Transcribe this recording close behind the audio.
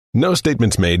No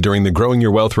statements made during the Growing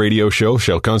Your Wealth radio show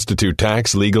shall constitute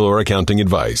tax, legal, or accounting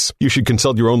advice. You should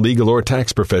consult your own legal or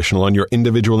tax professional on your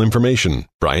individual information.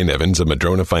 Brian Evans of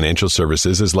Madrona Financial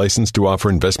Services is licensed to offer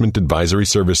investment advisory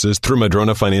services through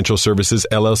Madrona Financial Services,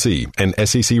 LLC, an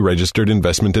SEC-registered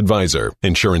investment advisor.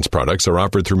 Insurance products are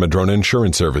offered through Madrona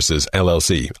Insurance Services,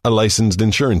 LLC, a licensed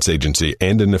insurance agency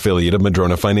and an affiliate of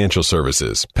Madrona Financial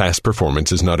Services. Past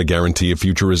performance is not a guarantee of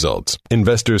future results.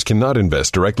 Investors cannot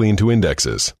invest directly into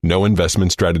indexes. No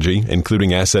investment strategy,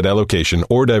 including asset allocation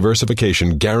or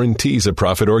diversification, guarantees a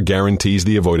profit or guarantees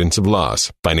the avoidance of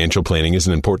loss. Financial planning is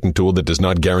an important tool that does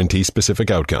not guarantee specific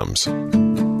outcomes.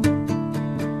 When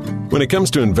it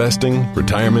comes to investing,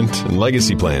 retirement, and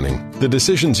legacy planning, the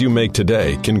decisions you make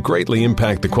today can greatly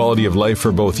impact the quality of life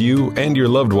for both you and your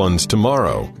loved ones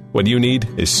tomorrow. What you need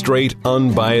is straight,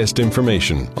 unbiased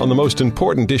information on the most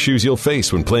important issues you'll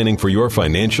face when planning for your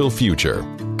financial future.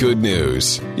 Good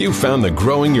news. You found the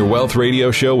Growing Your Wealth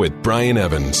radio show with Brian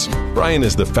Evans. Brian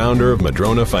is the founder of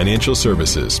Madrona Financial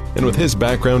Services, and with his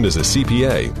background as a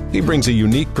CPA, he brings a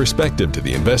unique perspective to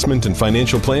the investment and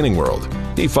financial planning world.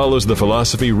 He follows the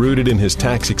philosophy rooted in his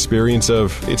tax experience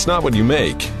of, it's not what you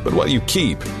make, but what you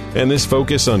keep. And this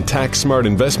focus on tax-smart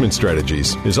investment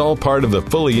strategies is all part of the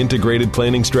fully integrated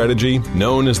planning strategy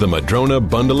known as the Madrona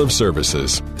Bundle of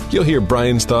Services. You'll hear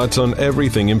Brian's thoughts on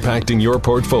everything impacting your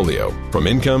portfolio, from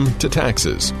income to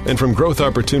taxes, and from growth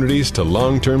opportunities to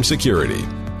long-term security.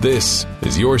 This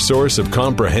is your source of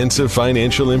comprehensive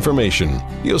financial information.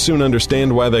 You'll soon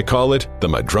understand why they call it the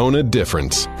Madrona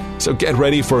Difference. So get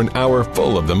ready for an hour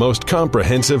full of the most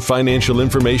comprehensive financial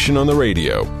information on the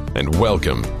radio. And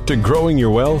welcome to Growing Your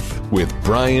Wealth with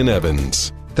Brian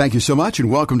Evans. Thank you so much,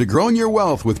 and welcome to Growing Your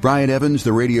Wealth with Brian Evans,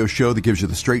 the radio show that gives you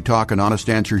the straight talk and honest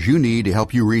answers you need to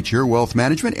help you reach your wealth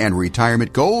management and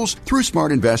retirement goals through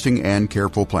smart investing and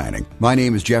careful planning. My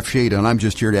name is Jeff Shade, and I'm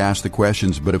just here to ask the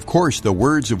questions. But of course, the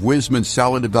words of wisdom and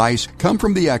solid advice come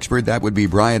from the expert. That would be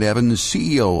Brian Evans,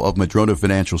 CEO of Madrona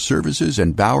Financial Services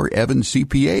and Bauer Evans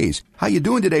CPAs. How you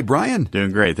doing today, Brian?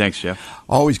 Doing great. Thanks, Jeff.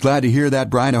 Always glad to hear that,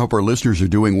 Brian. I hope our listeners are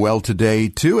doing well today,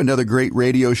 too. Another great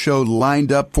radio show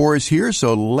lined up for us here,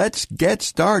 so let's get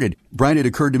started. Brian, it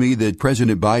occurred to me that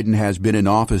President Biden has been in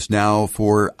office now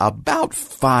for about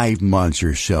 5 months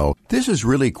or so. This is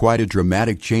really quite a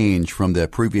dramatic change from the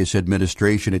previous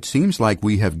administration. It seems like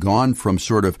we have gone from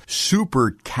sort of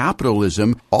super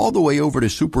capitalism all the way over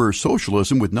to super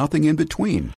socialism with nothing in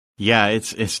between. Yeah,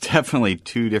 it's definitely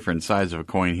two different sides of a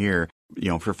coin here. You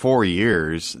know, for 4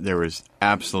 years, there was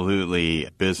absolutely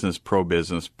business,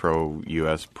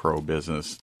 pro-U.S.,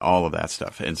 pro-business, all of that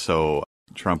stuff. And so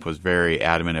Trump was very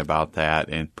adamant about that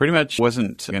and pretty much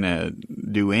wasn't going to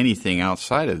do anything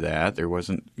outside of that. There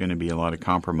wasn't going to be a lot of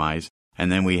compromise.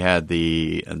 And then we had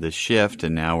the shift,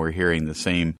 and now we're hearing the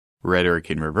same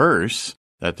rhetoric in reverse,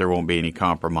 that there won't be any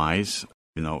compromise,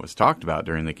 even though it was talked about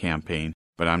during the campaign.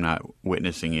 But I'm not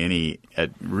witnessing any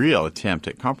real attempt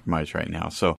at compromise right now.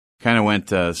 So kind of went,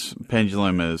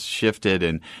 pendulum has shifted,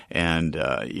 and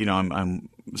I'm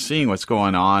seeing what's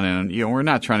going on, and we're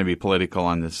not trying to be political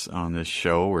on this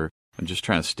show. I'm just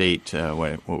trying to state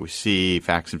what we see,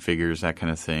 facts and figures, that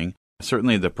kind of thing.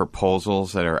 Certainly, the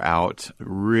proposals that are out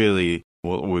really,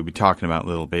 we'll be talking about a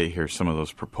little bit here. Some of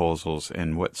those proposals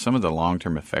and what some of the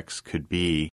long-term effects can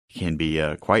be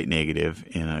quite negative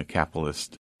in a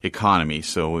capitalist economy.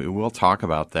 So we'll talk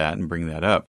about that and bring that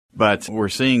up. But we're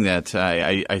seeing that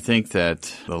I think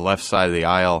that the left side of the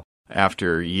aisle,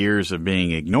 after years of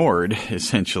being ignored,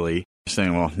 essentially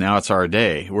saying, well, now it's our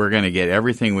day. We're going to get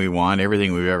everything we want,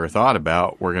 everything we've ever thought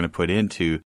about, we're going to put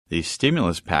into these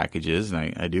stimulus packages.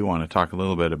 And I do want to talk a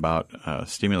little bit about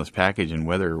stimulus package and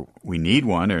whether we need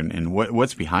one and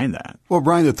what's behind that. Well,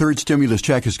 Brian, the third stimulus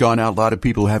check has gone out. A lot of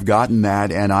people have gotten that.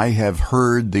 And I have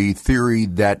heard the theory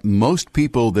that most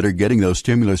people that are getting those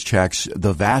stimulus checks,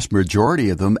 the vast majority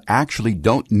of them actually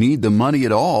don't need the money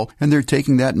at all. And they're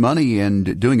taking that money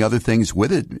and doing other things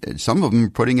with it. Some of them are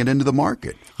putting it into the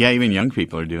market. Yeah, even young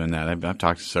people are doing that. I've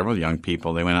talked to several young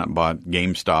people. They went out and bought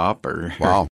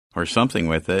GameStop or something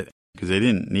with it because they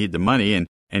didn't need the money. And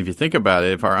if you think about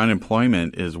it, if our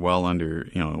unemployment is well under,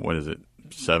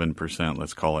 7%,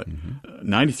 let's call it,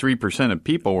 93% of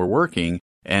people were working.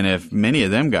 And if many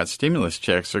of them got stimulus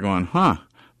checks, they're going,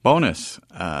 bonus.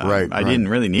 I didn't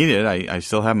really need it. I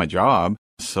still have my job.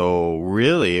 So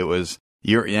really it was,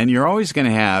 you're always going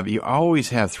to have,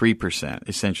 3%,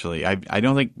 essentially. I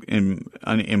don't think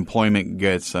unemployment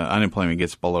gets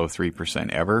below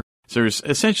 3% ever. So there's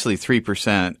essentially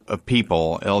 3% of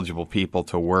people, eligible people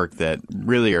to work, that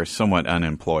really are somewhat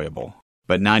unemployable,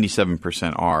 but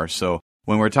 97% are. So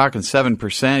when we're talking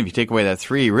 7%, if you take away that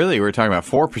 3, really we're talking about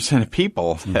 4% of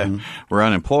people that were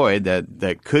unemployed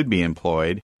that could be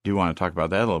employed. I do want to talk about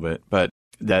that a little bit, but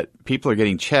that people are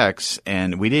getting checks,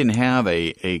 and we didn't have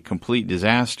a complete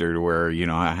disaster to where,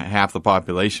 half the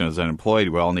population was unemployed.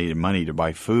 We all needed money to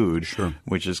buy food,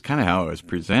 which is kind of how it was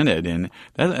presented. And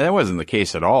that wasn't the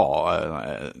case at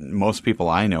all. Most people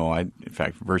I know, in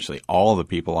fact, virtually all the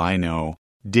people I know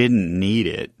didn't need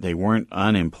it. They weren't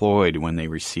unemployed when they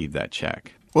received that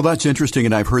check. Well, that's interesting,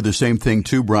 and I've heard the same thing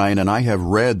too, Brian, and I have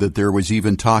read that there was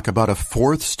even talk about a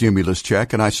 4th stimulus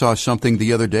check, and I saw something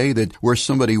the other day that where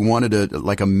somebody wanted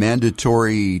a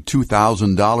mandatory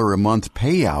 $2,000 a month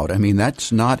payout. I mean,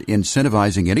 that's not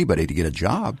incentivizing anybody to get a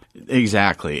job.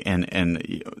 Exactly, and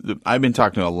I've been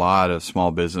talking to a lot of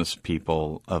small business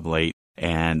people of late,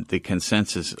 and the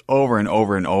consensus over and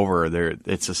over and over,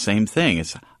 it's the same thing.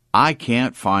 It's I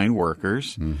can't find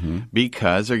workers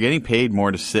because they're getting paid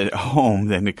more to sit at home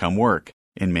than to come work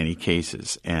in many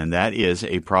cases. And that is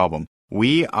a problem.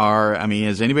 We are,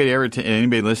 has anybody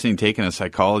anybody listening taken a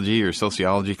psychology or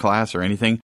sociology class or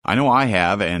anything? I know I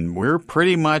have, and we're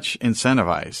pretty much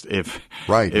incentivized.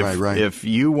 If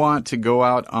you want to go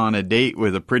out on a date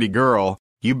with a pretty girl,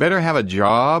 you better have a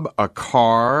job, a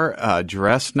car,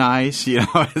 dress nice.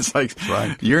 It's like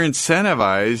you're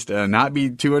incentivized, not be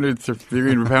 200,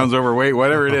 300 pounds overweight,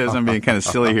 whatever it is. I'm being kind of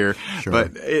silly here.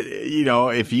 But,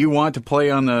 if you want to play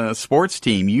on the sports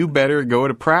team, you better go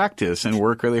to practice and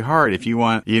work really hard. If you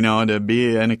want, to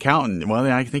be an accountant, well,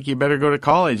 then I think you better go to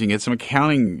college and get some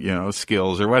accounting,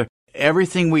 skills or whatever.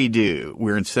 Everything we do,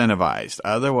 we're incentivized.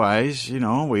 Otherwise,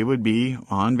 we would be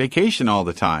on vacation all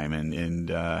the time, and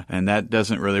that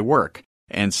doesn't really work.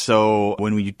 And so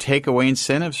when you take away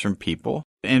incentives from people,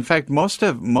 in fact,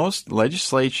 most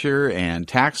legislature and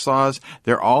tax laws,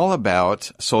 they're all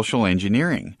about social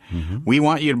engineering. We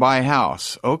want you to buy a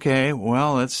house. Okay,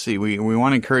 well, let's see. We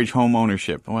want to encourage home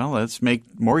ownership. Well, let's make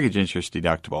mortgage interest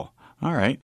deductible. All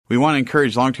right. We want to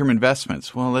encourage long-term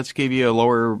investments. Well, let's give you a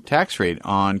lower tax rate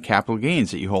on capital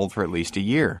gains that you hold for at least a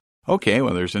year. Okay,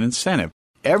 well, there's an incentive.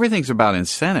 Everything's about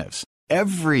incentives.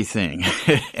 Everything.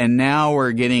 And now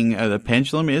we're getting, the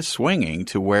pendulum is swinging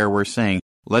to where we're saying,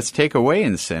 let's take away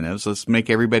incentives. Let's make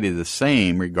everybody the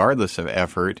same regardless of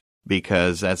effort,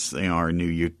 because that's our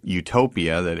new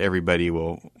utopia that everybody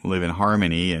will live in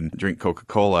harmony and drink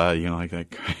Coca-Cola, like a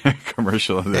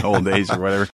commercial of the old days or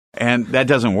whatever. And that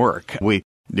doesn't work.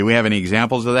 Do we have any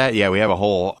examples of that? Yeah, we have a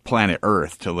whole planet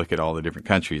Earth to look at all the different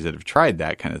countries that have tried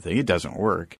that kind of thing. It doesn't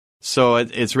work. So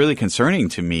it's really concerning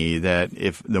to me that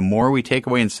if the more we take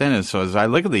away incentives, so as I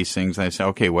look at these things, I say,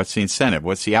 okay, what's the incentive?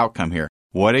 What's the outcome here?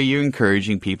 What are you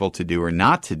encouraging people to do or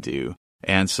not to do?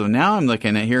 And so now I'm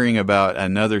looking at hearing about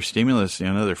another stimulus,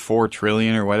 another $4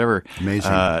 trillion or whatever.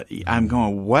 Amazing. I'm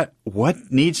going, what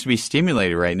needs to be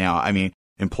stimulated right now?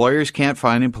 Employers can't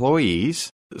find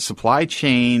employees. Supply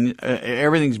chain,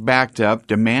 everything's backed up.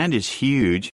 Demand is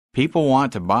huge. People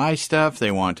want to buy stuff. They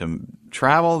want to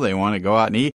travel. They want to go out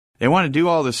and eat. They want to do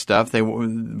all this stuff.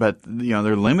 But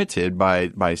they're limited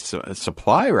by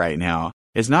supply right now.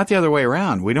 It's not the other way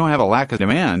around. We don't have a lack of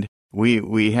demand.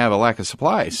 We have a lack of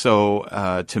supply.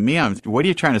 So to me, what are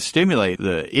you trying to stimulate?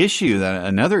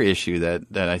 Another issue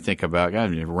that I think about.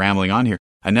 God, I'm rambling on here.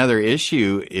 Another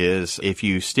issue is if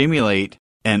you stimulate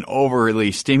an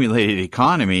overly stimulated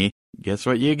economy, guess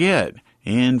what you get?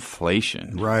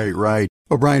 Inflation. Right.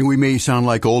 Well, Brian, we may sound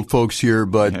like old folks here,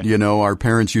 but, our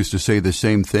parents used to say the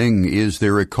same thing. Is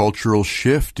there a cultural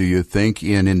shift, do you think,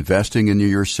 in investing in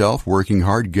yourself, working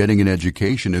hard, getting an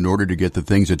education in order to get the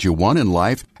things that you want in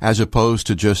life, as opposed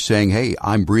to just saying, hey,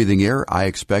 I'm breathing air, I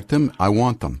expect them, I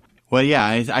want them? Well, yeah,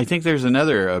 I think there's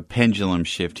another pendulum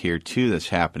shift here, too, that's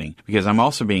happening, because I'm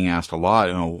also being asked a lot,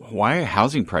 why are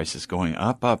housing prices going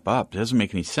up? It doesn't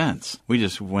make any sense. We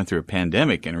just went through a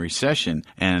pandemic and a recession,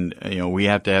 and, we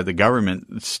have to have the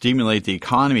government stimulate the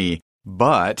economy,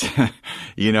 but,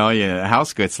 a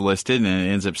house gets listed and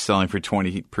it ends up selling for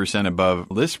 20%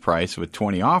 above list price with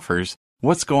 20 offers.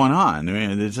 What's going on?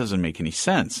 It doesn't make any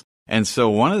sense. And so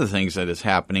one of the things that is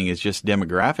happening is just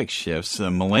demographic shifts. The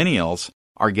millennials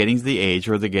are getting to the age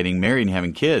where they're getting married and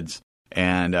having kids.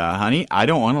 And, honey, I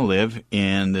don't want to live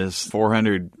in this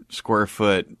 400 square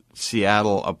foot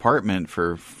Seattle apartment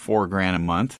for $4,000 a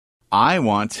month. I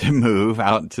want to move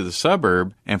out to the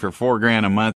suburb and for $4,000 a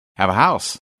month have a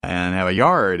house and have a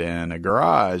yard and a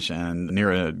garage and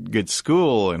near a good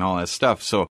school and all that stuff.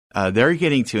 So they're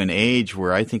getting to an age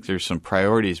where I think there's some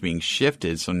priorities being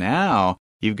shifted. So now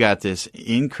you've got this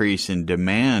increase in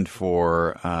demand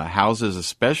for houses,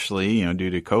 especially, due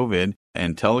to COVID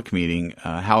and telecommuting,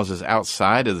 houses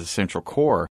outside of the central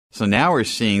core. So now we're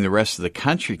seeing the rest of the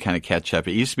country kind of catch up.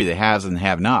 It used to be the haves and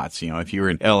have-nots. If you were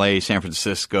in LA, San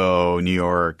Francisco, New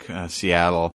York,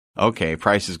 Seattle, okay,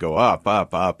 prices go up,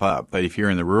 up, up, up. But if you're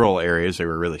in the rural areas, they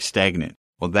were really stagnant.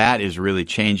 Well, that is really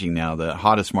changing now. The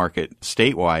hottest market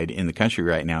statewide in the country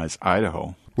right now is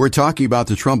Idaho. We're talking about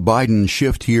the Trump-Biden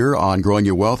shift here on Growing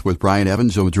Your Wealth with Brian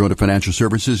Evans of Madrona Financial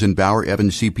Services and Bauer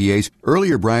Evans CPAs.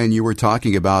 Earlier, Brian, you were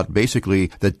talking about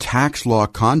basically the tax law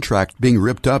contract being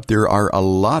ripped up. There are a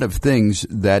lot of things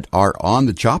that are on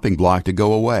the chopping block to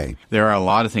go away. There are a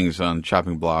lot of things on the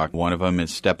chopping block. One of them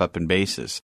is step up in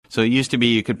basis. So it used to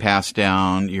be you could pass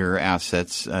down your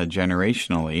assets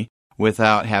generationally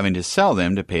without having to sell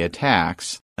them to pay a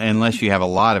tax, unless you have a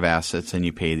lot of assets and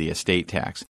you pay the estate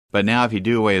tax. But now if you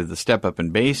do away with the step-up in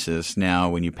basis, now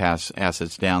when you pass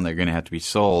assets down, they're going to have to be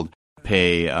sold,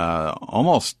 pay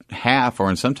almost half,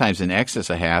 or sometimes in excess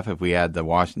of half if we add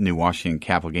the new Washington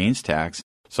capital gains tax.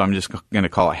 So I'm just going to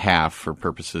call it half for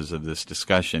purposes of this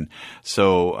discussion.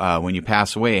 So when you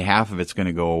pass away, half of it's going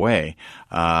to go away.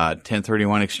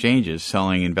 1031 exchanges,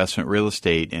 selling investment real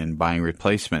estate and buying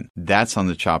replacement, that's on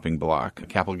the chopping block.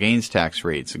 Capital gains tax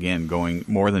rates, again, going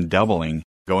more than doubling,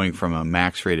 going from a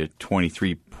max rate of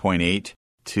 23.8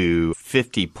 to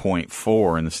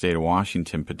 50.4 in the state of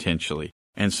Washington potentially.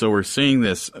 And so we're seeing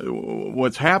this,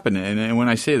 what's happened, and when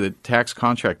I say the tax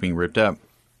contract being ripped up,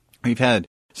 we've had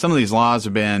some of these laws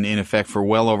have been in effect for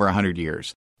well over 100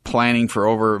 years. Planning for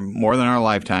over more than our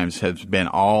lifetimes has been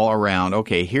all around,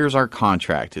 okay, here's our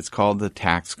contract. It's called the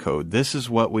tax code. This is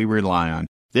what we rely on.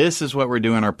 This is what we're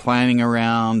doing our planning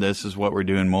around. This is what we're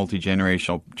doing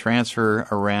multi-generational transfer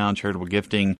around, charitable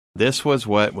gifting. This was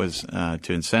what was to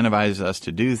incentivize us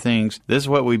to do things. This is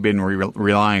what we've been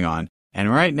relying on. And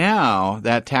right now,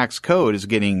 that tax code is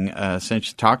getting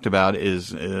essentially talked about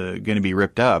is going to be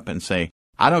ripped up and say,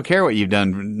 I don't care what you've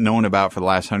known about for the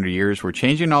last 100 years. We're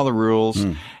changing all the rules,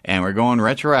 and we're going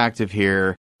retroactive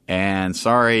here. And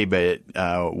sorry, but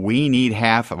we need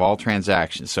half of all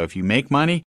transactions. So if you make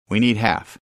money, we need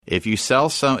half. If you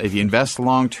if you invest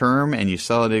long term and you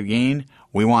sell it at a gain,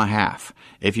 we want half.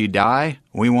 If you die,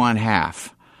 we want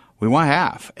half. We want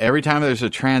half. Every time there's a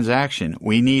transaction,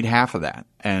 we need half of that.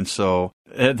 And so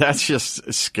that's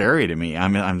just scary to me.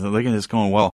 I'm looking at this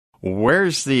going, well,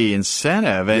 where's the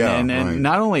incentive? And right.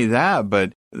 Not only that,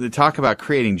 but they talk about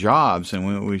creating jobs,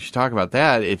 and we should talk about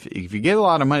that. If you get a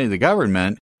lot of money to the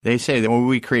government, they say that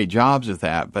we create jobs with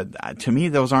that. But to me,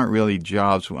 those aren't really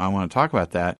jobs. I want to talk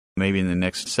about that maybe in the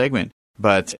next segment.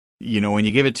 But when you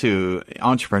give it to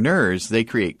entrepreneurs, they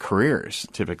create careers,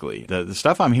 typically. The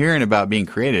stuff I'm hearing about being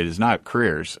created is not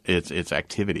careers, it's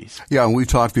activities. Yeah, and we've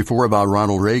talked before about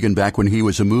Ronald Reagan back when he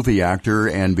was a movie actor,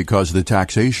 and because of the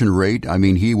taxation rate,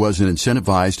 he wasn't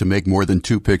incentivized to make more than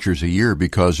 2 pictures a year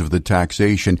because of the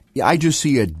taxation. I just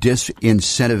see a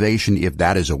disincentivization, if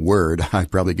that is a word.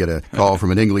 I'd probably get a call from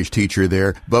an English teacher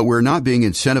there. But we're not being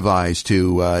incentivized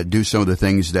to do some of the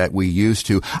things that we used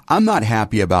to. I'm not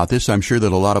happy about this. I'm sure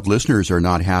that a lot of listeners are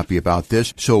not happy about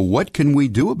this. So what can we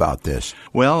do about this?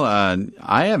 Well,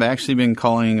 I have actually been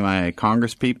calling my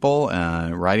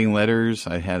congresspeople, writing letters.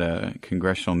 I had a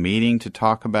congressional meeting to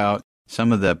talk about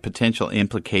some of the potential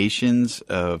implications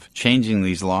of changing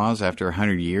these laws after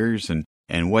 100 years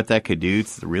and what that could do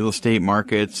to the real estate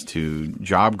markets, to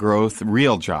job growth,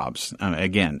 real jobs.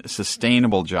 Again,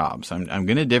 sustainable jobs. I'm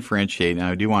going to differentiate, and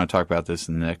I do want to talk about this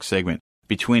in the next segment,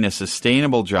 between a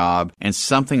sustainable job and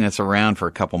something that's around for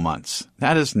a couple months.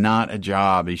 That is not a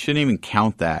job. You shouldn't even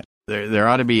count that. There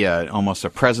ought to be almost a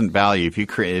present value.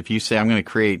 If you say I'm going to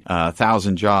create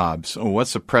 1,000 jobs,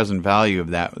 what's the present value of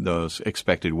those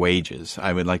expected wages?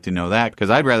 I would like to know that, because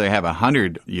I'd rather have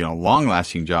 100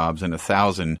 long-lasting jobs than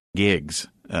 1,000 gigs.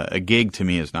 A gig to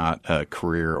me is not a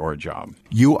career or a job.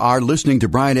 You are listening to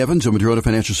Brian Evans of Madrona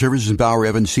Financial Services and Bauer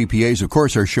Evans CPAs. Of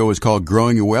course, our show is called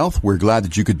Growing Your Wealth. We're glad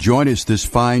that you could join us this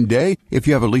fine day. If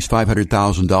you have at least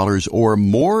 $500,000 or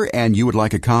more and you would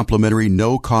like a complimentary,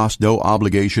 no-cost,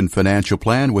 no-obligation financial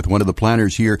plan with one of the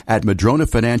planners here at Madrona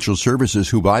Financial Services,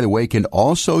 who, by the way, can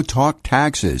also talk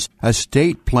taxes,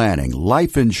 estate planning,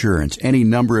 life insurance, any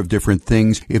number of different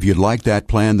things. If you'd like that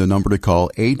plan, the number to call,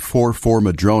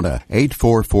 844-MADRONA,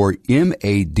 844-MADRONA.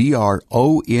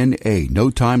 No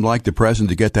time like the present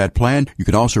to get that plan. You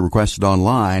can also request it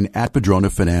online at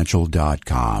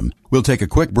MadronaFinancial.com. We'll take a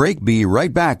quick break. Be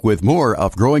right back with more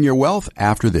of Growing Your Wealth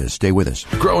after this. Stay with us.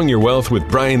 Growing Your Wealth with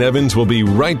Brian Evans will be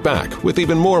right back with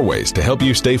even more ways to help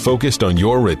you stay focused on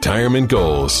your retirement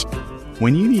goals.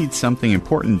 When you need something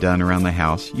important done around the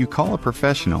house, you call a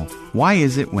professional. Why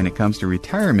is it when it comes to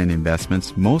retirement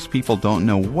investments, most people don't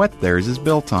know what theirs is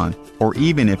built on, or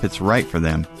even if it's right for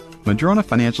them? Madrona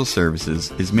Financial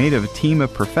Services is made of a team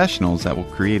of professionals that will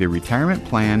create a retirement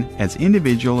plan as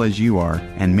individual as you are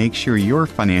and make sure your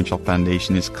financial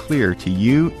foundation is clear to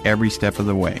you every step of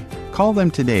the way. Call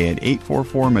them today at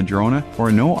 844-MADRONA for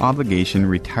a no-obligation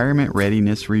retirement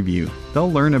readiness review.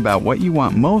 They'll learn about what you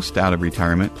want most out of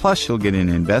retirement, plus you'll get an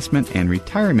investment and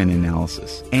retirement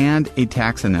analysis and a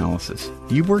tax analysis.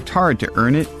 You've worked hard to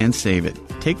earn it and save it.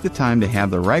 Take the time to have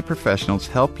the right professionals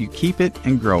help you keep it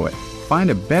and grow it. Find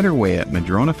a better way at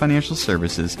Madrona Financial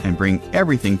Services and bring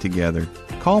everything together.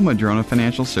 Call Madrona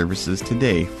Financial Services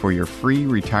today for your free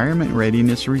retirement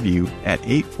readiness review at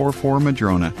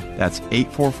 844-MADRONA. That's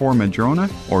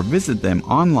 844-MADRONA, or visit them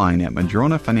online at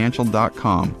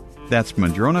madronafinancial.com. That's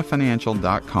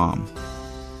madronafinancial.com.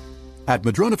 At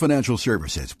Madrona Financial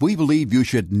Services, we believe you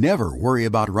should never worry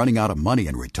about running out of money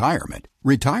in retirement.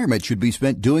 Retirement should be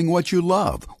spent doing what you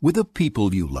love with the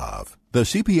people you love. The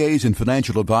CPAs and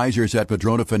financial advisors at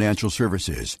Madrona Financial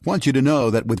Services want you to know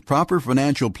that with proper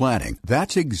financial planning,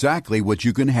 that's exactly what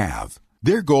you can have.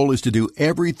 Their goal is to do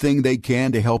everything they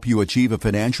can to help you achieve a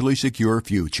financially secure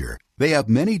future. They have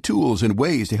many tools and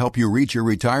ways to help you reach your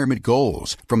retirement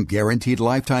goals, from guaranteed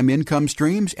lifetime income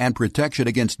streams and protection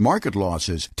against market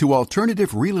losses to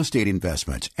alternative real estate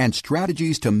investments and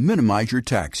strategies to minimize your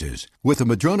taxes. With the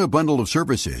Madrona bundle of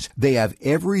services, they have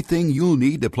everything you'll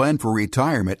need to plan for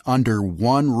retirement under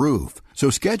one roof.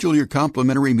 So schedule your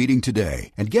complimentary meeting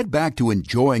today and get back to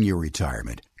enjoying your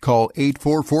retirement. Call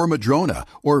 844-MADRONA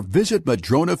or visit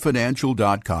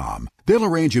madronafinancial.com. They'll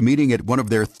arrange a meeting at one of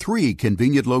their 3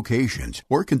 convenient locations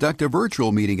or conduct a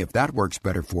virtual meeting if that works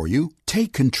better for you.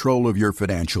 Take control of your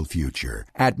financial future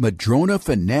at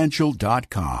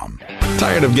madronafinancial.com.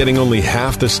 Tired of getting only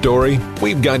half the story?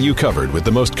 We've got you covered with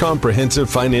the most comprehensive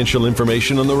financial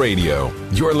information on the radio.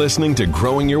 You're listening to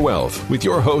Growing Your Wealth with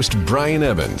your host, Brian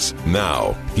Evans.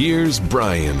 Now, here's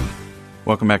Brian.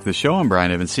 Welcome back to the show. I'm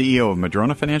Brian Evans, CEO of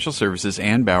Madrona Financial Services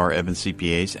and Bauer Evans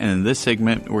CPAs. And in this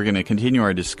segment, we're going to continue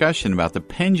our discussion about the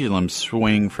pendulum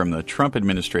swing from the Trump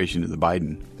administration to the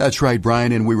Biden. That's right,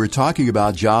 Brian. And we were talking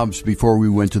about jobs before we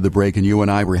went to the break, and you and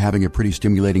I were having a pretty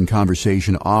stimulating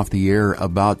conversation off the air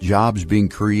about jobs being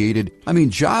created. I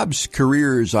mean, jobs,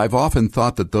 careers, I've often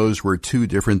thought that those were 2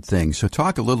 different things. So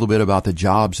talk a little bit about the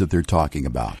jobs that they're talking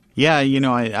about. Yeah,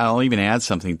 I'll even add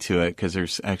something to it because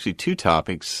there's actually 2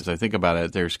 topics. As I think about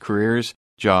it, there's careers,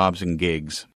 jobs, and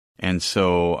gigs. And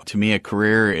so to me, a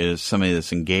career is somebody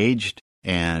that's engaged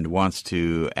and wants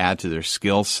to add to their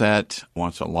skill set,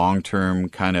 wants a long-term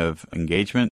kind of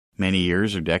engagement, many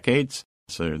years or decades.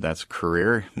 So that's a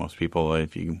career. Most people,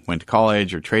 if you went to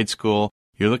college or trade school,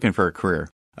 you're looking for a career.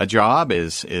 A job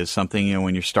is something,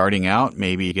 when you're starting out,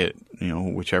 maybe you get,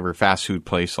 whichever fast food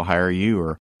place will hire you,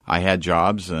 or I had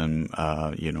jobs and,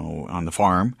 on the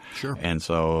farm. Sure. And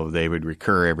so they would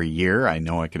recur every year. I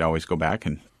know I could always go back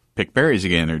and pick berries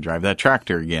again or drive that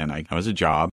tractor again. That was a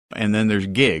job. And then there's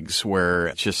gigs where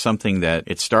it's just something that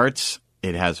it starts,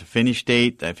 it has a finish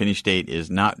date. That finish date is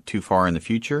not too far in the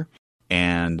future.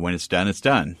 And when it's done, it's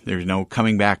done. There's no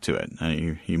coming back to it.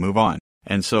 You move on.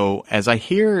 And so as I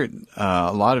hear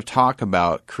a lot of talk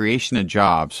about creation of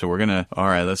jobs, so we're going to, all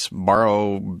right, let's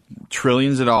borrow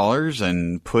trillions of dollars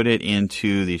and put it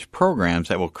into these programs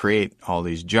that will create all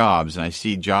these jobs. And I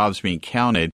see jobs being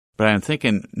counted, but I'm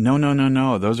thinking,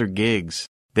 no, those are gigs.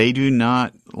 They do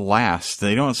not last.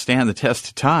 They don't stand the test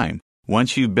of time.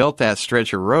 Once you built that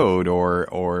stretch of road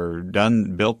or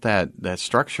built that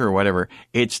structure or whatever,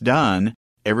 it's done.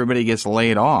 Everybody gets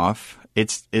laid off.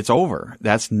 It's over.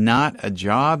 That's not a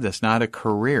job. That's not a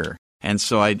career. And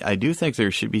so I do think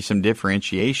there should be some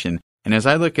differentiation. And as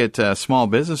I look at small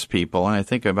business people and I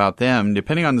think about them,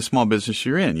 depending on the small business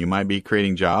you're in, you might be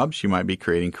creating jobs, you might be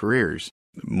creating careers.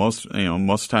 Most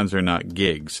times they're not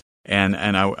gigs. And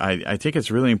I think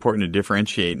it's really important to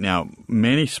differentiate. Now,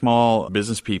 many small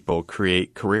business people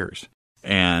create careers.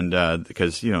 And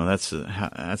because,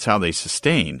 that's how they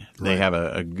sustain. Right. They have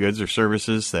a goods or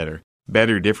services that are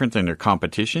better, different than their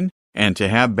competition. And to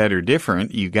have better,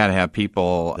 different, you got to have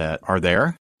people that are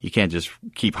there. You can't just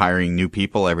keep hiring new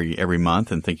people every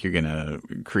month and think you're going to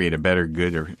create a better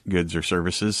goods or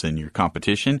services than your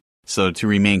competition. So to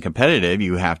remain competitive,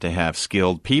 you have to have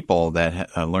skilled people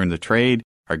that learn the trade,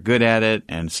 are good at it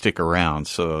and stick around.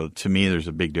 So to me, there's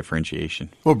a big differentiation.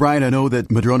 Well, Brian, I know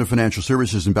that Madrona Financial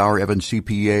Services and Bauer Evans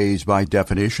CPAs, by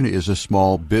definition, is a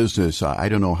small business. I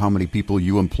don't know how many people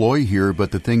you employ here,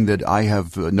 but the thing that I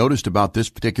have noticed about this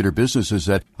particular business is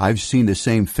that I've seen the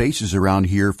same faces around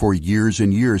here for years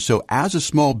and years. So as a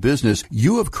small business,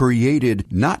 you have created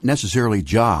not necessarily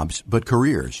jobs, but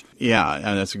careers. Yeah,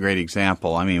 and that's a great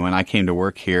example. I mean, when I came to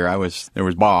work here, there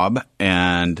was Bob,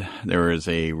 and there was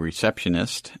a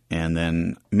receptionist, and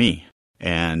then me.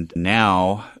 And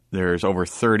now there's over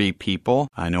 30 people.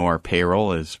 I know our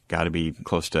payroll has got to be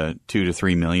close to $2 to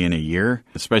 $3 million a year,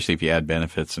 especially if you add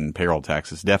benefits and payroll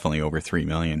taxes, definitely over $3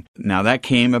 million. Now that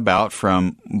came about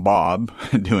from Bob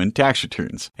doing tax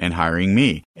returns and hiring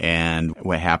me, and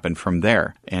what happened from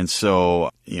there. And so,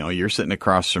 you're sitting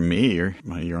across from me.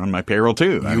 You're on my payroll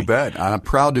too. You bet. I'm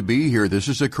proud to be here. This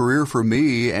is a career for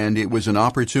me, and it was an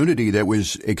opportunity that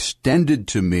was extended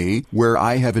to me where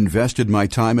I have invested my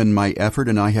time and my effort,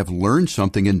 and I have learned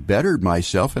something and bettered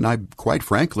myself, and I, quite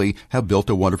frankly, have built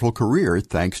a wonderful career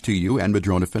thanks to you and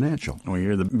Madrona Financial. Well,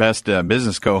 you're the best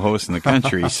business co-host in the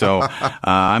country, so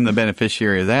I'm the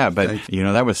beneficiary of that. But,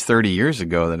 that was 30 years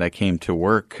ago that I came to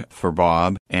work for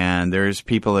Bob, and there's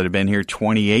people that have been here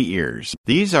 28 years.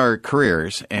 These are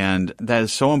careers, and that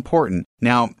is so important.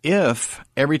 Now, if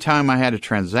every time I had a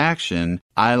transaction,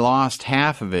 I lost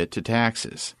half of it to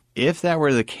taxes, if that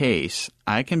were the case,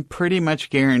 I can pretty much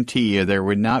guarantee you there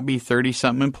would not be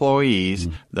 30-something employees.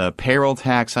 The payroll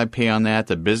tax I pay on that,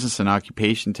 the business and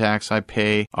occupation tax I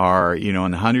pay are,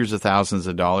 in the hundreds of thousands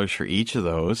of dollars for each of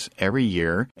those every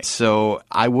year. So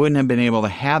I wouldn't have been able to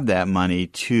have that money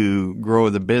to grow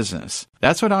the business.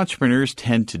 That's what entrepreneurs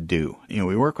tend to do.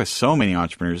 We work with so many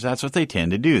entrepreneurs. That's what they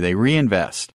tend to do. They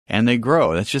reinvest and they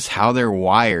grow. That's just how they're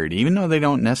wired, even though they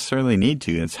don't necessarily need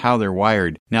to. It's how they're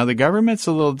wired. Now, the government's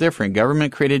a little different.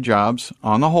 Government created jobs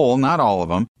on the whole, not all of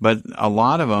them, but a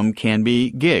lot of them can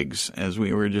be gigs, as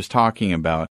we were just talking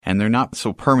about, and they're not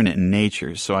so permanent in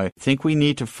nature. So I think we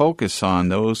need to focus on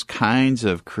those kinds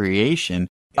of creation.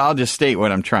 I'll just state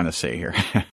what I'm trying to say here.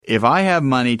 If I have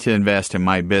money to invest in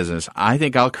my business, I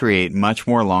think I'll create much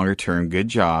more longer-term good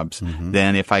jobs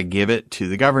than if I give it to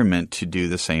the government to do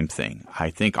the same thing.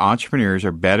 I think entrepreneurs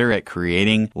are better at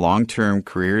creating long-term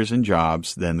careers and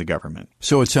jobs than the government.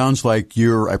 So it sounds like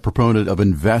you're a proponent of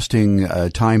investing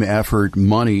time, effort,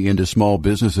 money into small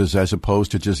businesses as opposed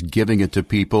to just giving it to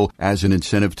people as an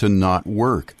incentive to not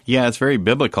work. Yeah, it's very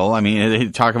biblical. I mean,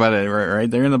 they talk about it right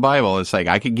there in the Bible. It's like,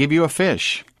 I could give you a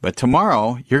fish, but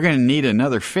tomorrow you're going to need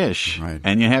another fish. Right.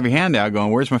 And you have your hand out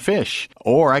going, where's my fish?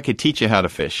 Or I could teach you how to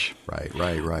fish.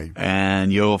 Right.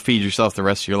 And you'll feed yourself the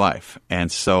rest of your life. And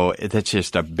so that's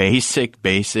just a basic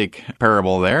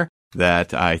parable there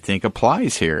that I think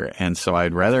applies here. And so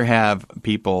I'd rather have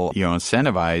people,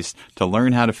 incentivized to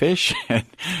learn how to fish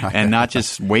and not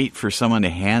just wait for someone to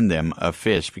hand them a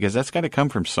fish, because that's got to come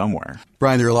from somewhere.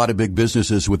 Brian, there are a lot of big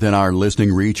businesses within our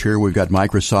listening reach here. We've got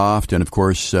Microsoft, and of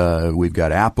course, we've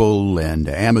got Apple and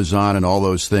Amazon and all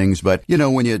those things. But,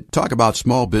 when you talk about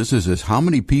small businesses, how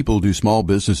many people do small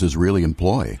businesses really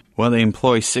employ? Well, they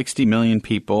employ 60 million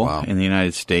people in the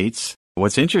United States.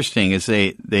 What's interesting is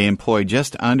they employ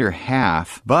just under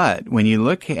half, but when you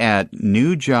look at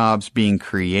new jobs being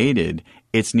created,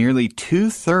 it's nearly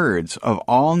 2/3 of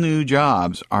all new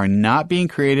jobs are not being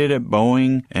created at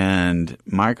Boeing and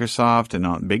Microsoft and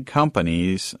all big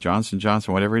companies, Johnson &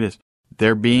 Johnson, whatever it is.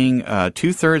 They're being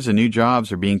 2/3 of new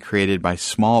jobs are being created by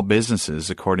small businesses,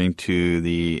 according to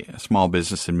the Small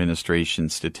Business Administration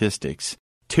statistics.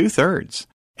 2/3.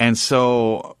 And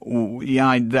so,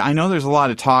 I know there's a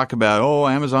lot of talk about,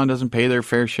 Amazon doesn't pay their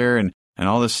fair share and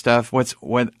all this stuff.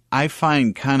 What I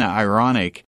find kind of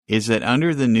ironic is that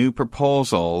under the new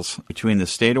proposals between the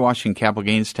state of Washington capital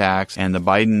gains tax and the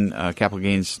Biden capital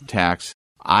gains tax,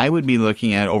 I would be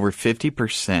looking at over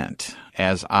 50%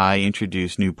 as I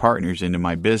introduce new partners into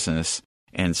my business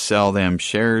and sell them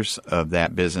shares of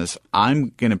that business.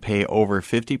 I'm going to pay over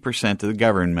 50% to the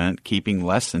government, keeping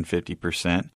less than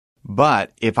 50%.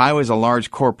 But if I was a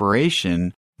large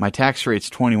corporation, my tax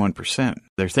rate's 21%.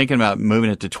 They're thinking about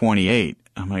moving it to 28.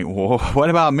 I'm like, well,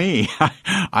 what about me?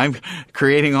 I'm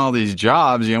creating all these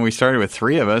jobs. We started with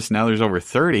 3 of us. Now there's over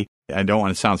 30. I don't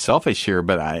want to sound selfish here,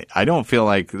 but I don't feel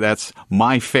like that's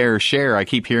my fair share. I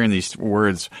keep hearing these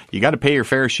words. You got to pay your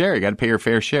fair share. You got to pay your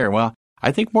fair share. Well,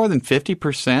 I think more than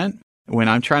 50% when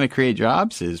I'm trying to create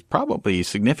jobs is probably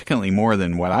significantly more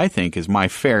than what I think is my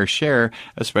fair share,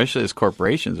 especially as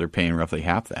corporations are paying roughly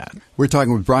half that. We're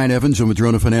talking with Brian Evans of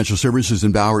Madrona Financial Services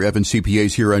and Bauer Evans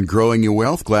CPAs here on Growing Your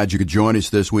Wealth. Glad you could join us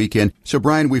this weekend. So,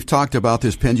 Brian, we've talked about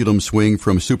this pendulum swing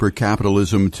from super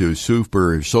capitalism to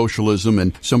super socialism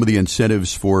and some of the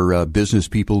incentives for business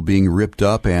people being ripped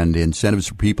up and incentives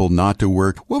for people not to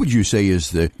work. What would you say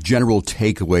is the general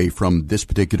takeaway from this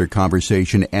particular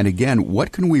conversation? And again,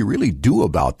 what can we really do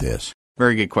about this?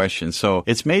 Very good question. So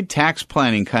it's made tax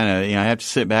planning kind of, I have to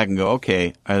sit back and go,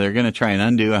 okay, are they going to try and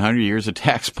undo 100 years of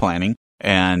tax planning?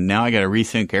 And now I got to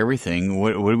rethink everything.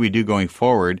 What do we do going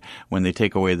forward when they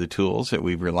take away the tools that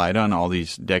we've relied on all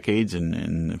these decades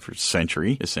and for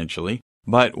century, essentially?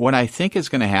 But what I think is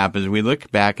going to happen is we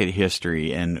look back at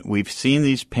history and we've seen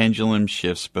these pendulum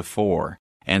shifts before.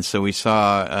 And so we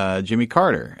saw Jimmy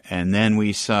Carter, and then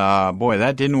we saw, boy,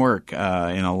 that didn't work in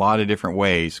a lot of different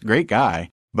ways. Great guy,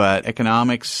 but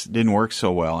economics didn't work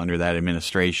so well under that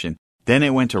administration. Then it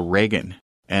went to Reagan,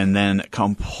 and then a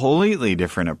completely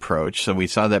different approach. So we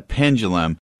saw that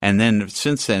pendulum, and then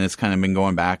since then it's kind of been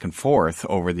going back and forth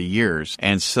over the years.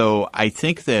 And so I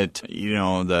think that,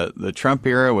 the Trump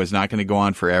era was not going to go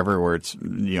on forever where it's,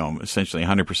 essentially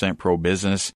 100%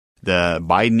 pro-business. The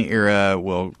Biden era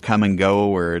will come and go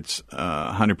where it's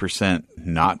 100%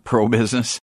 not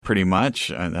pro-business, pretty much.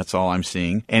 That's all I'm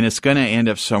seeing. And it's going to end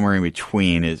up somewhere in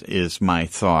between is my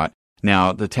thought.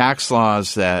 Now, the tax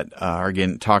laws that are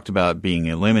getting talked about being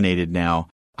eliminated now,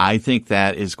 I think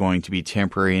that is going to be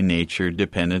temporary in nature,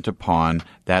 dependent upon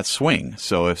that swing.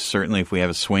 So if we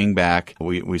have a swing back,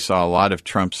 we saw a lot of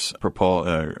Trump's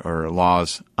or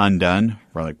laws undone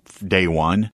for like day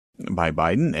one by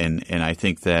Biden, and I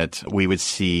think that we would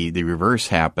see the reverse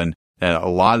happen, that a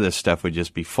lot of this stuff would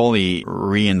just be fully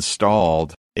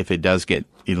reinstalled. If it does get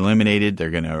eliminated,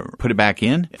 they're going to put it back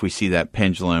in. If we see that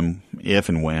pendulum, if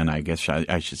and when, I guess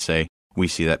I should say, we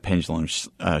see that pendulum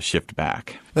shift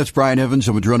back. That's Brian Evans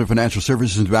of Madrona Financial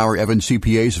Services and Bauer Evans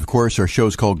CPAs. Of course, our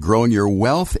show's called Growing Your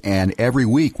Wealth, and every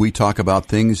week we talk about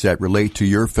things that relate to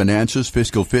your finances,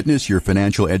 fiscal fitness, your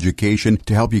financial education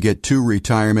to help you get to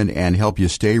retirement and help you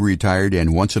stay retired.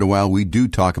 And once in a while, we do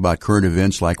talk about current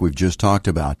events like we've just talked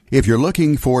about. If you're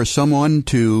looking for someone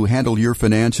to handle your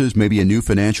finances, maybe a new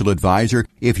financial advisor,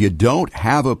 if you don't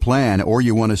have a plan or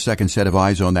you want a second set of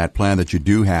eyes on that plan that you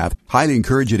do have, highly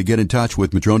encourage you to get in touch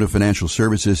with Madrona Financial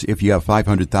Services if you have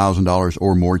 $500,000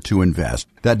 or more to invest.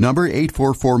 That number,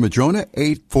 844-MADRONA,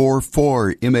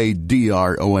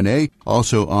 844-MADRONA,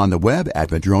 also on the web at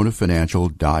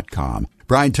madronafinancial.com.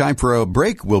 Brian, time for a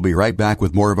break. We'll be right back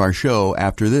with more of our show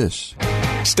after this.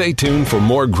 Stay tuned for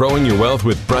more Growing Your Wealth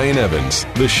with Brian Evans,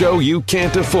 the show you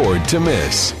can't afford to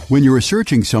miss. When you're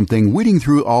researching something, weeding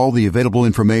through all the available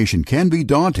information can be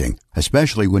daunting,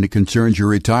 especially when it concerns your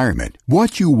retirement.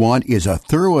 What you want is a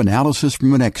thorough analysis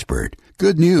from an expert.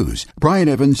 Good news. Brian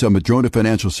Evans of Madrona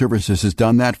Financial Services has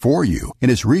done that for you in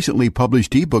his recently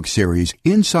published ebook series,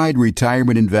 Inside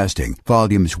Retirement Investing,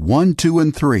 Volumes 1, 2,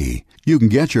 and 3. You can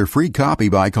get your free copy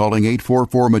by calling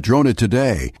 844-MADRONA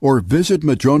today or visit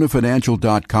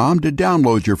madronafinancial.com to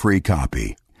download your free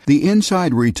copy. The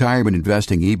Inside Retirement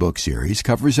Investing ebook series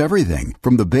covers everything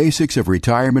from the basics of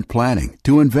retirement planning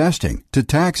to investing to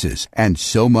taxes and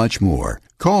so much more.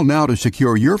 Call now to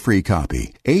secure your free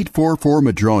copy,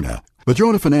 844-MADRONA.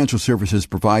 Madrona Financial Services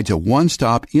provides a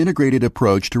one-stop integrated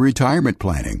approach to retirement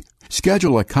planning.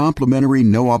 Schedule a complimentary,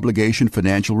 no-obligation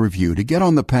financial review to get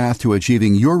on the path to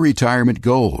achieving your retirement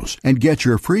goals and get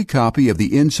your free copy of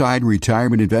the Inside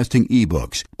Retirement Investing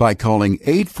ebooks by calling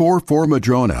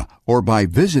 844-MADRONA or by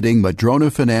visiting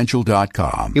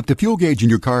madronafinancial.com. If the fuel gauge in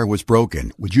your car was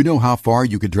broken, would you know how far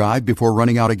you could drive before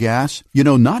running out of gas?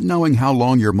 Not knowing how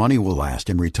long your money will last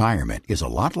in retirement is a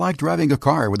lot like driving a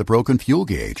car with a broken fuel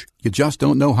gauge. You just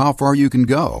don't know how far you can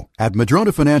go. At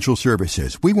Madrona Financial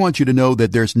Services, we want you to know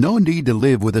that there's no need to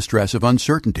live with the stress of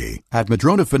uncertainty. At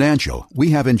Madrona Financial,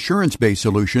 we have insurance-based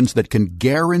solutions that can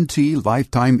guarantee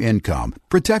lifetime income,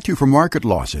 protect you from market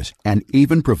losses, and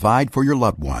even provide for your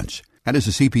loved ones. And as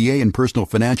a CPA and personal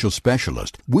financial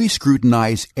specialist, we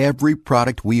scrutinize every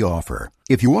product we offer.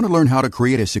 If you want to learn how to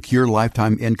create a secure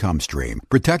lifetime income stream,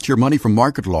 protect your money from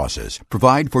market losses,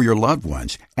 provide for your loved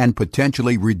ones, and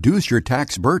potentially reduce your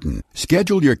tax burden,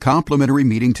 schedule your complimentary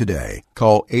meeting today.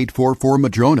 Call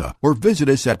 844-MADRONA or visit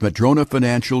us at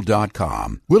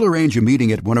madronafinancial.com. We'll arrange a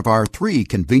meeting at one of our 3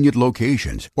 convenient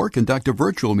locations or conduct a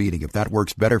virtual meeting if that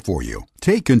works better for you.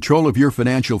 Take control of your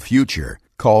financial future.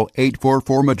 Call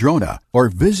 844-MADRONA or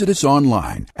visit us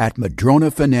online at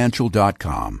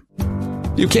madronafinancial.com.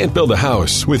 You can't build a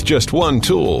house with just one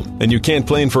tool, and you can't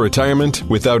plan for retirement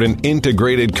without an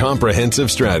integrated,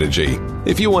 comprehensive strategy.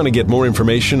 If you want to get more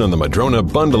information on the Madrona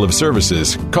bundle of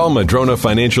services, call Madrona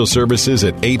Financial Services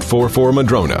at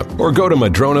 844-MADRONA or go to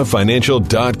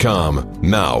madronafinancial.com.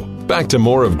 Now, back to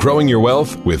more of Growing Your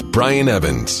Wealth with Brian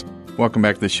Evans. Welcome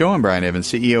back to the show. I'm Brian Evans,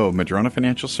 CEO of Madrona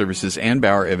Financial Services and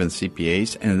Bauer Evans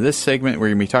CPAs. And in this segment, we're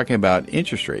going to be talking about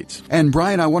interest rates. And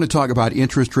Brian, I want to talk about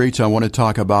interest rates. I want to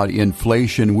talk about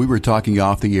inflation. We were talking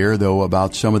off the air, though,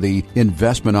 about some of the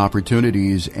investment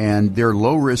opportunities, and they're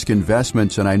low-risk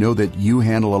investments. And I know that you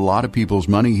handle a lot of people's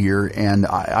money here. And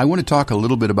I want to talk a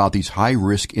little bit about these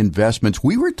high-risk investments.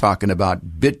 We were talking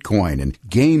about Bitcoin and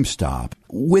GameStop.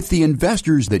 With the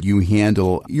investors that you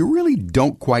handle, you really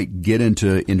don't quite get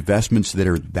into investments that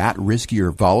are that risky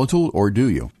or volatile, or do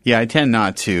you? Yeah, I tend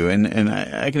not to, and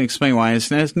I can explain why.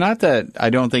 It's not that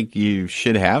I don't think you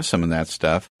should have some of that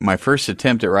stuff. My first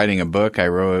attempt at writing a book, I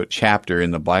wrote a chapter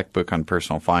in the Black Book on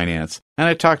Personal Finance, and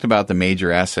I talked about the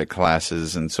major asset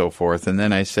classes and so forth, and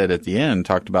then I said at the end,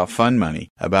 talked about fund money,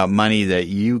 about money that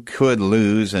you could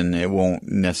lose and it won't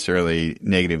necessarily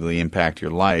negatively impact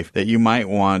your life, that you might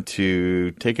want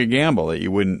to take a gamble that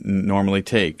you wouldn't normally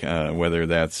take, whether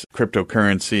that's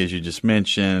cryptocurrency, as you just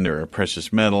mentioned, or a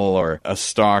precious metal, or a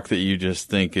stock that you just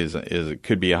think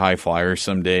could be a high flyer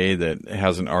someday that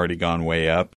hasn't already gone way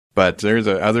up. But there's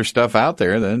other stuff out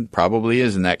there that probably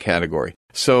is in that category.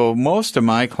 So most of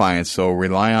my clients, though,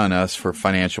 rely on us for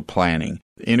financial planning,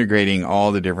 integrating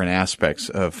all the different aspects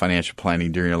of financial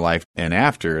planning during your life and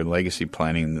after, legacy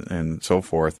planning and so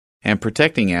forth, and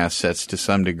protecting assets to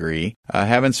some degree,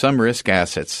 having some risk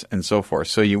assets and so forth.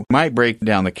 So you might break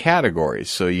down the categories.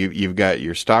 So you've got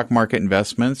your stock market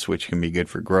investments, which can be good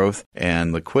for growth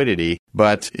and liquidity.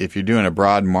 But if you're doing a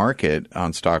broad market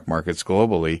on stock markets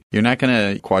globally, you're not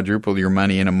going to quadruple your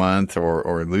money in a month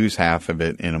or lose half of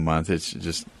it in a month. It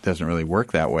just doesn't really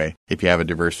work that way if you have a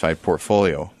diversified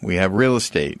portfolio. We have real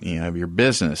estate. You have your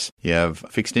business. You have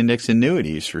fixed index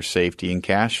annuities for safety and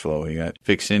cash flow. You got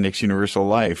fixed index universal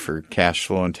life for cash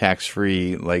flow and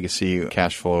tax-free legacy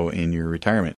cash flow in your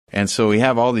retirement. And so we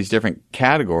have all these different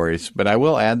categories, but I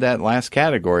will add that last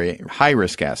category,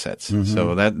 high-risk assets. Mm-hmm.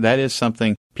 So that is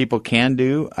something people can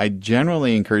do. I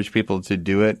generally encourage people to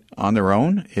do it on their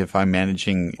own if I'm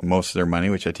managing most of their money,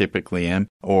 which I typically am,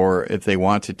 or if they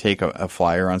want to take a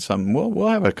flyer on something, we'll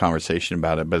have a conversation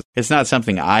about it. But it's not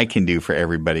something I can do for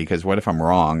everybody, because what if I'm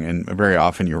wrong? And very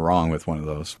often you're wrong with one of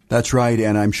those. That's right.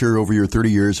 And I'm sure over your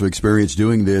 30 years of experience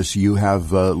doing this, you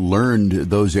have learned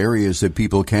those areas that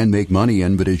people can make money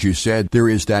in. But as you said, there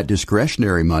is that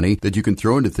discretionary money that you can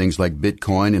throw into things like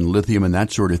Bitcoin and lithium and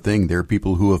that sort of thing. There are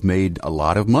people who have made a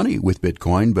lot of money with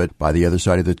Bitcoin, but by the other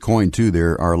side of the coin, too,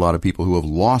 there are a lot of people who have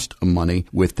lost money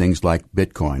with things like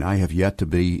Bitcoin. I have yet to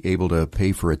be able to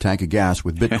pay for a tank of gas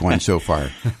with Bitcoin so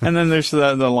far. And then there's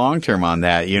the long term on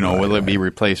that. Will it be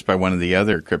replaced by one of the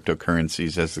other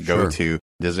cryptocurrencies as the go-to? Sure.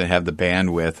 Does it have the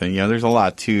bandwidth? And, there's a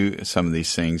lot to some of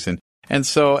these things. And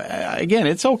so, again,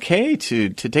 it's okay to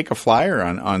take a flyer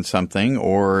on something,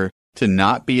 or to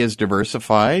not be as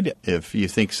diversified if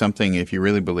you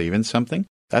really believe in something.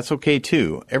 That's okay,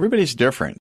 too. Everybody's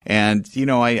different. And,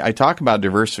 I talk about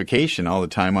diversification all the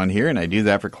time on here, and I do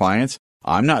that for clients.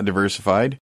 I'm not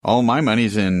diversified. All my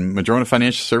money's in Madrona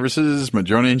Financial Services,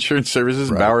 Madrona Insurance Services,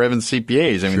 right, and Bauer Evans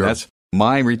CPAs. I mean, that's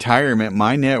my retirement.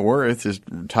 My net worth is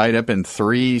tied up in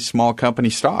 3 small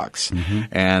company stocks. Mm-hmm.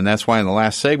 And that's why in the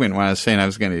last segment, when I was saying I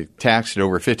was going to tax it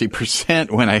over 50%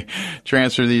 when I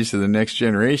transfer these to the next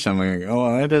generation, I'm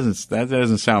like, that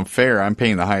doesn't sound fair. I'm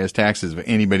paying the highest taxes of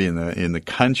anybody in the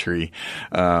country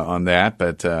on that,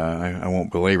 but I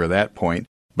won't belabor that point.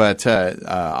 But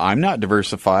I'm not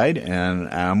diversified, and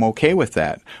I'm okay with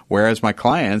that. Whereas my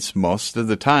clients, most of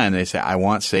the time, they say, I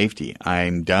want safety.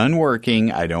 I'm done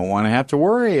working. I don't want to have to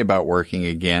worry about working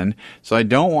again. So I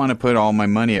don't want to put all my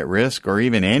money at risk, or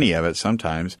even any of it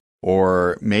sometimes.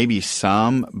 Or maybe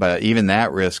some, but even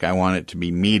that risk, I want it to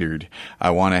be metered. I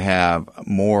want to have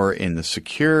more in the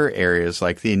secure areas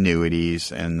like the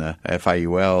annuities and the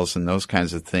FIULs and those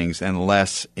kinds of things, and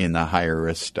less in the higher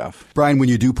risk stuff. Brian, when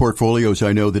you do portfolios,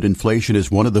 I know that inflation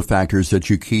is one of the factors that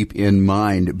you keep in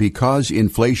mind. Because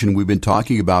inflation, we've been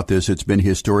talking about this, it's been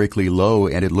historically low,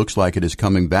 and it looks like it is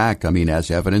coming back. I mean,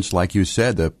 as evidence, like you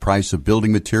said, the price of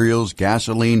building materials,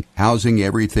 gasoline, housing,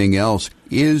 everything else.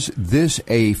 Is this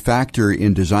a factor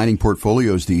in designing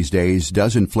portfolios these days?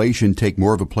 Does inflation take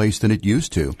more of a place than it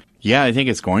used to? Yeah, I think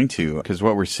it's going to, because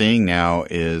what we're seeing now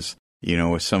is,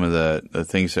 with some of the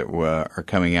things that are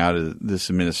coming out of this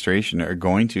administration are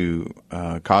going to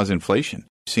cause inflation.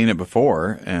 We've seen it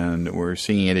before, and we're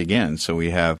seeing it again. So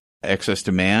we have excess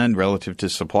demand relative to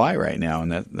supply right now,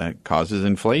 and that causes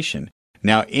inflation.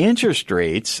 Now, interest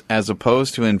rates, as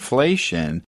opposed to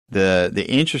inflation, the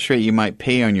interest rate you might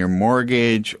pay on your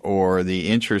mortgage or the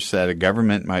interest that a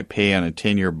government might pay on a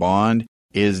 10-year bond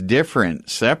is different,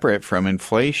 separate from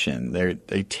inflation.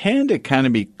 They tend to kind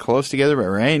of be close together, but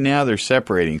right now they're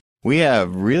separating. We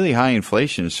have really high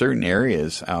inflation in certain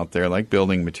areas out there, like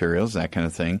building materials, that kind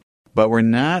of thing, but we're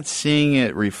not seeing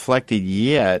it reflected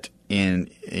yet in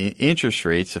interest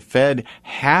rates. The Fed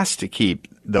has to keep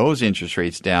those interest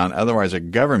rates down. Otherwise, a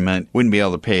government wouldn't be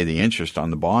able to pay the interest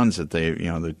on the bonds that they,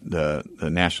 the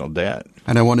national debt.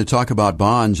 And I want to talk about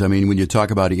bonds. I mean, when you talk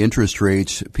about interest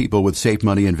rates, people with safe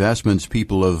money investments,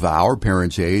 people of our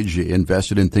parents' age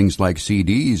invested in things like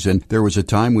CDs. And there was a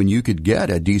time when you could get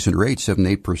a decent rate,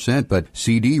 7-8%, but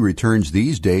CD returns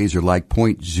these days are like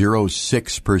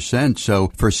 0.06%.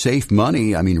 So for safe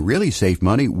money, I mean, really safe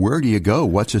money, where do you go?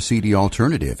 What's a CD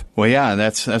alternative? Well, yeah,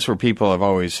 that's where people have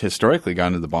always historically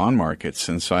gone to the bond markets.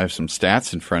 And so I have some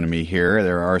stats in front of me here.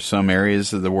 There are some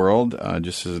areas of the world,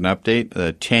 just as an update,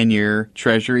 the 10-year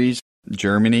treasuries,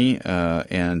 Germany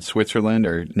and Switzerland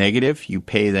are negative. You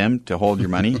pay them to hold your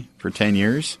money for 10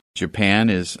 years. Japan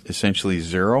is essentially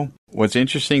zero. What's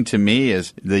interesting to me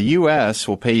is the U.S.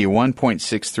 will pay you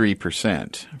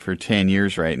 1.63% for 10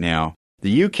 years right now.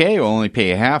 The UK will only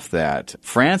pay you half that.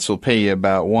 France will pay you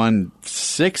about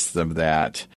 1/6 of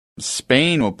that.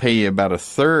 Spain will pay you about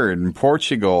 1/3, and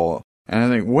Portugal. And I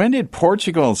think, when did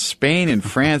Portugal, Spain, and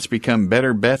France become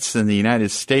better bets than the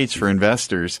United States for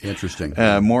investors? Interesting.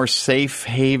 More safe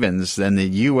havens than the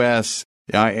U.S.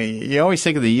 You always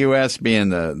think of the U.S. being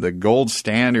the gold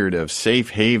standard of safe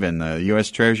haven, the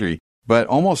U.S. Treasury. But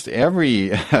almost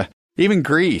every, even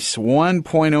Greece,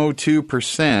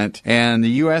 1.02%, and the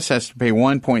U.S. has to pay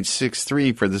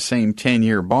 1.63 for the same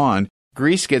 10-year bond.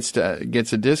 Greece gets a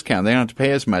discount. They don't have to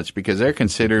pay as much because they're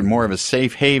considered more of a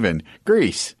safe haven.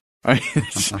 Greece.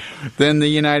 Than the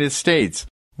United States.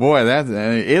 Boy,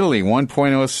 Italy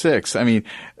 1.06. I mean,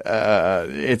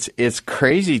 it's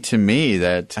crazy to me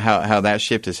that how that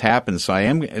shift has happened. So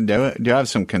I do have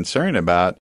some concern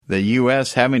about the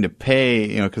U.S. having to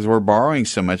pay, because we're borrowing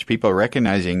so much. People are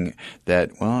recognizing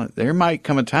that, well, there might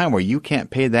come a time where you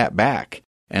can't pay that back.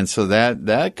 And so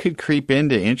that could creep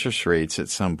into interest rates at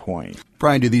some point.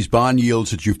 Brian, do these bond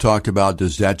yields that you've talked about,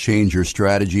 does that change your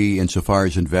strategy insofar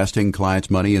as investing clients'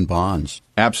 money in bonds?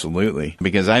 Absolutely,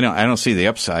 because I don't see the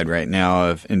upside right now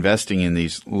of investing in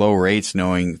these low rates,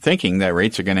 thinking that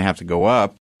rates are going to have to go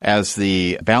up as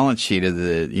the balance sheet of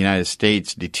the United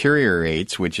States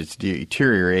deteriorates, which it's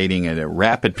deteriorating at a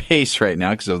rapid pace right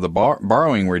now because of the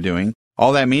borrowing we're doing.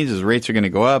 All that means is rates are going to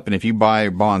go up, and if you buy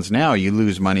bonds now, you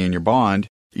lose money in your bond.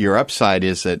 Your upside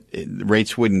is that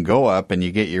rates wouldn't go up and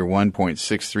you get your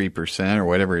 1.63% or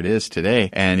whatever it is today.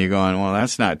 And you're going, well,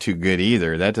 that's not too good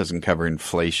either. That doesn't cover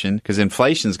inflation, because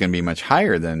inflation is going to be much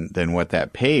higher than what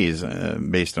that pays,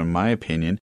 based on my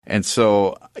opinion. And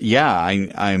so, yeah,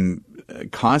 I'm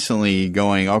constantly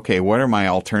going, okay, what are my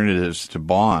alternatives to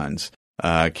bonds?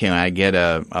 Can I get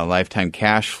a lifetime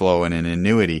cash flow and an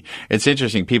annuity? It's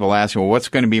interesting. People ask me, well, what's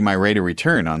going to be my rate of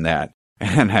return on that?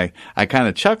 And I kind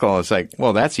of chuckle. It's like,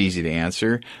 well, that's easy to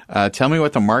answer. Tell me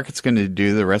what the market's going to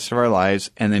do the rest of our lives,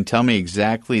 and then tell me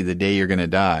exactly the day you're going to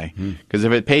die. Because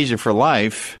if it pays you for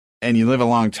life and you live a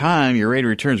long time, your rate of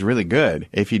return is really good.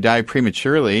 If you die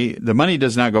prematurely, the money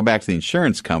does not go back to the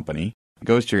insurance company. It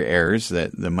goes to your heirs,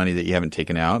 the money that you haven't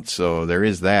taken out. So there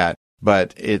is that.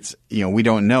 But it's, we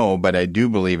don't know, but I do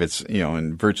believe it's,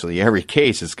 in virtually every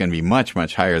case, it's going to be much,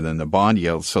 much higher than the bond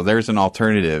yield. So there's an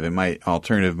alternative.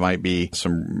 Alternative might be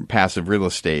some passive real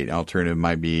estate. Alternative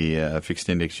might be fixed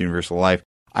index universal life.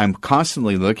 I'm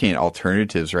constantly looking at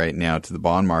alternatives right now to the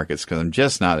bond markets because I'm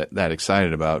just not that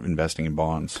excited about investing in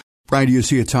bonds. Brian, do you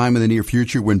see a time in the near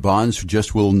future when bonds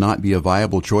just will not be a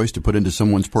viable choice to put into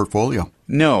someone's portfolio?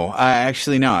 No,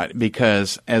 actually not,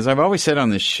 because as I've always said on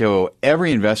this show,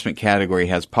 every investment category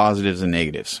has positives and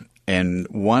negatives. And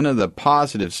one of the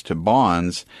positives to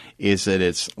bonds is that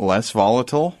it's less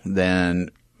volatile than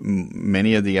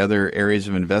many of the other areas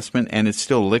of investment, and it's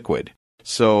still liquid.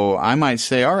 So I might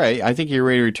say, all right, I think your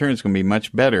rate of return is going to be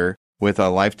much better with a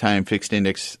lifetime fixed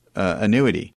index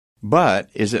annuity. But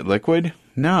is it liquid?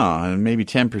 No, maybe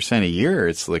 10% a year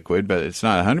it's liquid, but it's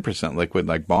not 100% liquid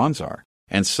like bonds are.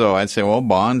 And so I'd say, well,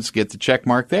 bonds get the check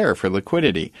mark there for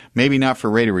liquidity. Maybe not for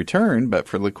rate of return, but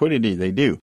for liquidity they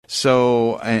do.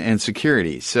 So, and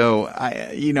security. So,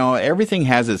 everything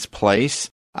has its place.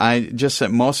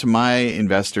 Most of my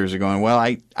investors are going, well,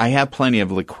 I have plenty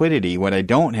of liquidity. What I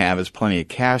don't have is plenty of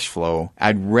cash flow.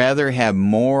 I'd rather have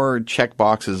more check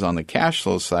boxes on the cash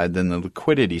flow side than the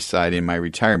liquidity side in my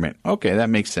retirement. Okay, that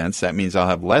makes sense. That means I'll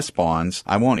have less bonds.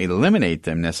 I won't eliminate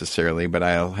them necessarily, but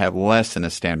I'll have less in a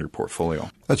standard portfolio.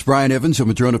 That's Brian Evans of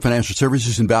Madrona Financial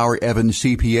Services and Bauer Evans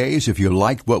CPAs. If you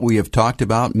liked what we have talked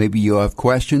about, maybe you have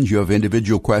questions, you have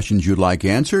individual questions you'd like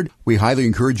answered, we highly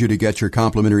encourage you to get your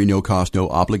complimentary no-cost,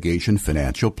 no-obligation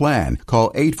financial plan.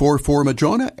 Call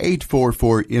 844-MADRONA,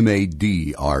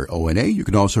 844-MADRONA. You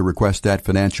can also request that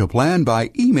financial plan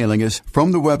by emailing us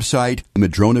from the website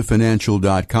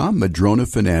madronafinancial.com,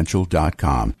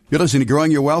 madronafinancial.com. You're listening to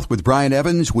Growing Your Wealth with Brian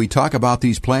Evans. We talk about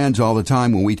these plans all the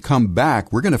time. When we come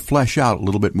back, we're going to flesh out a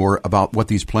little bit more about what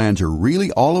these plans are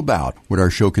really all about when our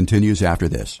show continues after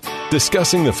this.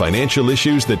 Discussing the financial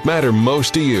issues that matter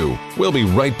most to you. We'll be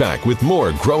right back with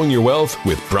more Growing Your Wealth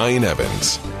with Brian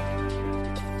Evans.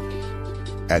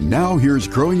 And now here's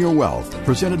Growing Your Wealth,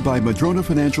 presented by Madrona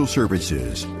Financial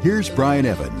Services. Here's Brian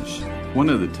Evans. One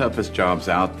of the toughest jobs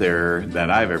out there that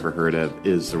I've ever heard of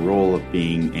is the role of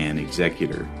being an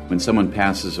executor. When someone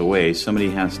passes away, somebody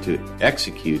has to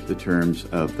execute the terms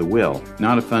of the will.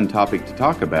 Not a fun topic to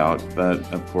talk about, but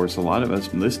of course a lot of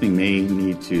us listening may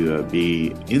need to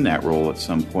be in that role at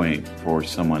some point for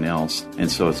someone else, and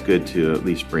so it's good to at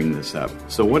least bring this up.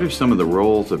 So what are some of the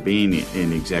roles of being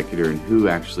an executor and who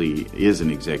actually is an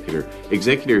executor?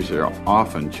 Executors are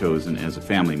often chosen as a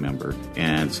family member,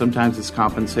 and sometimes it's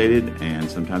compensated and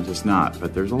sometimes it's not,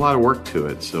 but there's a lot of work to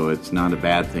it, so it's not a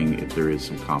bad thing if there is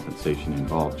some compensation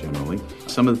involved generally.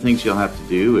 Some of the things you'll have to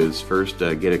do is first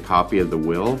get a copy of the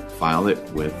will, file it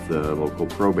with the local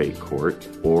probate court,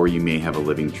 or you may have a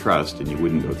living trust and you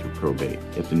wouldn't go through probate.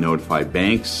 You have to notify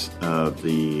banks of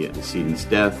the decedent's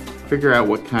death, figure out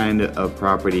what kind of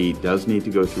property does need to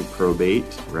go through probate,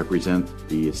 represent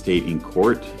the estate in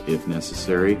court if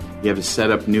necessary. You have to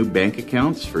set up new bank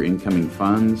accounts for incoming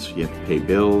funds. You have to pay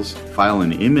bills, file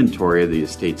an inventory of the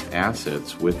estate's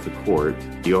assets with the court.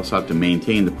 You also have to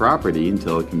maintain the property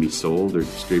until it can be sold or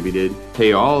distributed,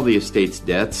 pay all the estate's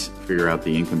debts, figure out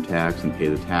the income tax and pay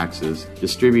the taxes,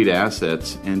 distribute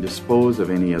assets, and dispose of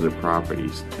any other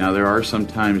properties. Now, there are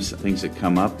sometimes things that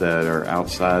come up that are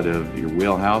outside of your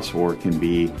wheelhouse or can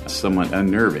be somewhat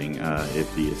unnerving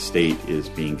if the estate is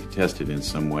being contested in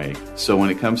some way. So when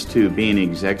it comes to being an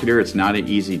executor, it's not an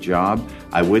easy job.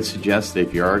 I would suggest that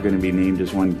if you are going to be named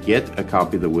as one, get a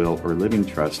copy of the will or living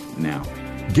trust now.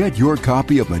 Get your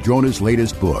copy of Madrona's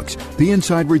latest books, the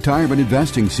Inside Retirement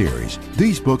Investing Series.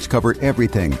 These books cover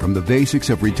everything from the basics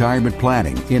of retirement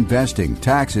planning, investing,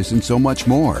 taxes, and so much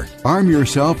more. Arm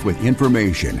yourself with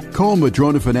information. Call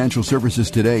Madrona Financial Services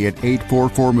today at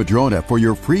 844-MADRONA for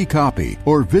your free copy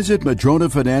or visit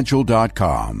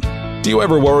madronafinancial.com. Do you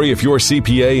ever worry if your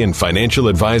CPA and financial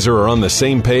advisor are on the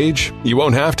same page? You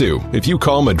won't have to if you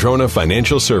call Madrona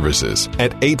Financial Services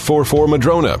at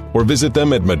 844-MADRONA or visit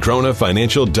them at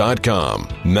madronafinancial.com.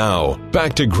 Now,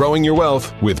 back to Growing Your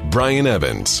Wealth with Brian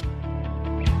Evans.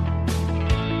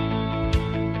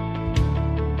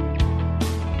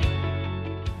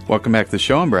 Welcome back to the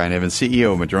show. I'm Brian Evans,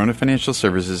 CEO of Madrona Financial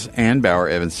Services and Bauer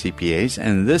Evans CPAs.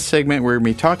 And in this segment, we're going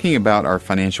to be talking about our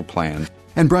financial plan.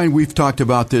 And Brian, we've talked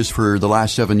about this for the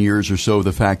last 7 years or so,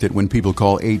 the fact that when people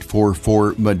call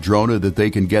 844-MADRONA that they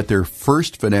can get their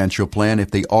first financial plan.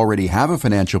 If they already have a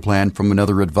financial plan from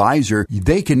another advisor,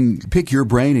 they can pick your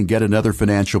brain and get another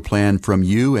financial plan from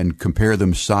you and compare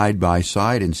them side by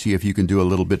side and see if you can do a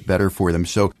little bit better for them.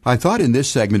 So I thought in this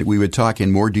segment we would talk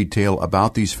in more detail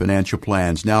about these financial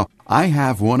plans. Now, I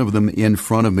have one of them in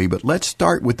front of me, but let's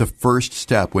start with the first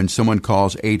step. When someone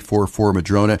calls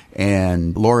 844-MADRONA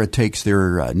and Laura takes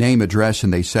their name, address,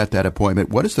 and they set that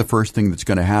appointment, what is the first thing that's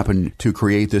going to happen to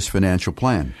create this financial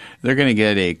plan? They're going to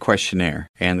get a questionnaire,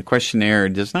 and the questionnaire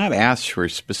does not ask for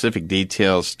specific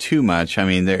details too much. I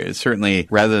mean, there certainly,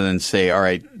 rather than say, all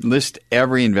right, list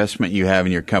every investment you have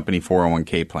in your company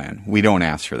 401k plan, we don't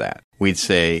ask for that. We'd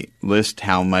say, list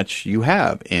how much you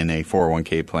have in a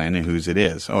 401k plan and whose it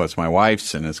is. Oh, it's my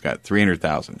wife's and it's got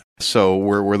 $300,000. So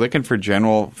we're looking for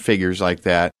general figures like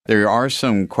that. There are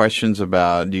some questions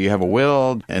about, do you have a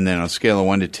will? And then on a scale of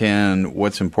 1 to 10,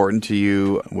 what's important to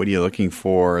you? What are you looking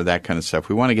for? That kind of stuff.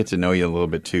 We want to get to know you a little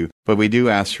bit too. But we do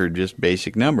ask for just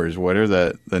basic numbers. What are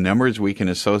the numbers we can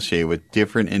associate with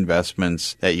different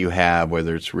investments that you have,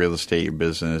 whether it's real estate, your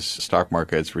business, stock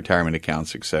markets, retirement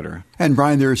accounts, etc. And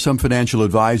Brian, there are some financial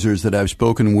advisors that I've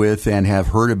spoken with and have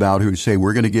heard about who say,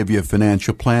 we're going to give you a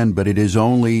financial plan, but it is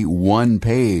only one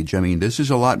page. page. I mean, this is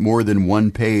a lot more than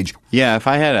one page. Yeah, if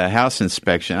I had a house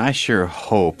inspection, I sure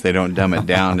hope they don't dumb it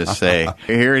down to say,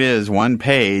 here it is, one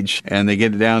page, and they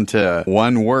get it down to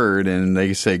one word, and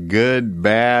they say good,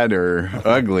 bad, or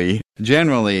ugly.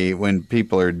 Generally, when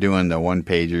people are doing the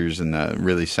one-pagers and the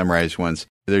really summarized ones,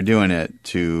 they're doing it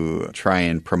to try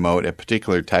and promote a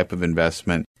particular type of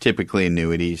investment, typically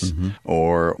annuities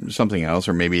or something else,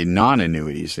 or maybe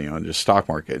non-annuities, just stock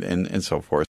market and so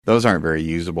forth. Those aren't very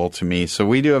usable to me. So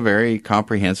we do a very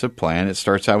comprehensive plan. It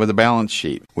starts out with a balance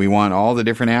sheet. We want all the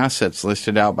different assets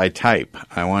listed out by type.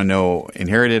 I want to know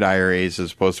inherited IRAs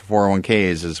as opposed to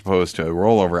 401ks as opposed to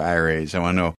rollover IRAs. I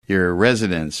want to know your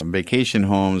residence, vacation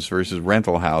homes versus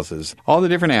rental houses, all the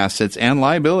different assets and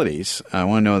liabilities. I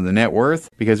want to know the net worth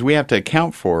because we have to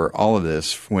account for all of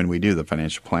this when we do the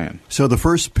financial plan. So the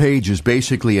first page is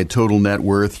basically a total net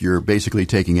worth. You're basically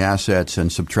taking assets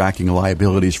and subtracting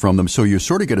liabilities from them. So you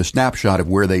sort of get a snapshot of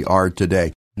where they are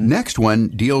today. Next one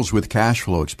deals with cash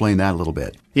flow. Explain that a little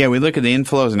bit. Yeah, we look at the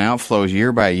inflows and outflows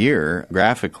year by year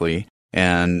graphically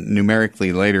and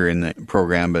numerically later in the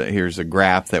program, but here's a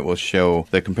graph that will show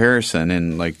the comparison.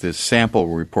 And like this sample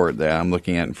report that I'm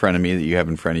looking at in front of me that you have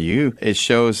in front of you, it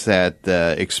shows that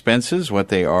the expenses, what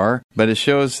they are, but it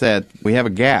shows that we have a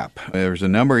gap. There's a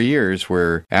number of years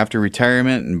where after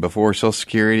retirement and before Social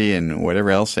Security and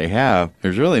whatever else they have,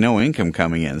 there's really no income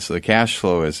coming in. So the cash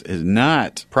flow is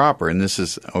not proper. And this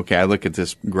is, okay, I look at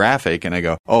this graphic and I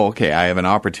go, oh, okay, I have an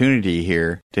opportunity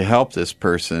here to help this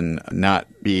person not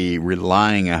be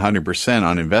relying 100%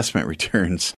 on investment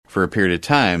returns for a period of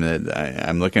time. That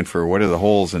I'm looking for what are the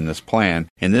holes in this plan.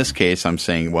 In this case, I'm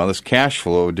saying, well, this cash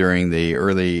flow during the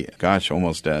early,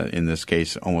 in this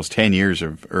case, almost 10 years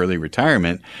of early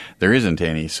retirement, there isn't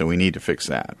any, so we need to fix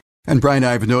that. And Brian,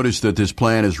 I've noticed that this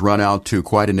plan has run out to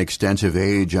quite an extensive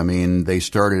age. I mean, they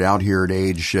started out here at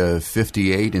age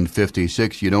 58 and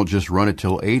 56. You don't just run it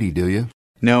till 80, do you?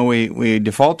 No, we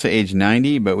default to age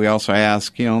 90, but we also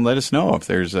ask, let us know if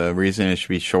there's a reason it should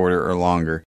be shorter or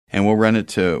longer, and we'll run it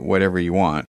to whatever you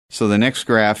want. So the next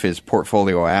graph is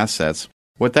portfolio assets.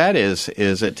 What that is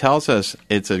it tells us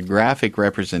it's a graphic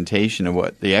representation of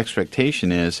what the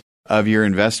expectation is of your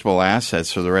investable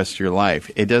assets for the rest of your life.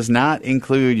 It does not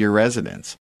include your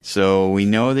residence. So we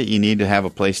know that you need to have a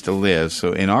place to live.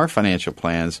 So in our financial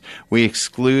plans, we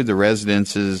exclude the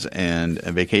residences and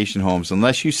vacation homes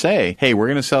unless you say, hey, we're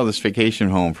going to sell this vacation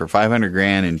home for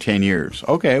 $500,000 in 10 years.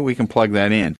 Okay, we can plug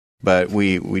that in. But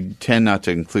we tend not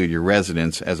to include your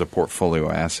residence as a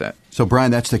portfolio asset. So, Brian,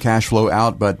 that's the cash flow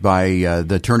out, but by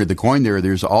the turn of the coin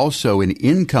there's also an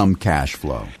income cash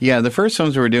flow. Yeah, the first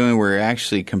ones we're doing, we're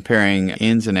actually comparing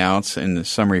ins and outs in the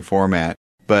summary format.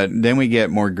 But then we get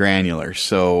more granular.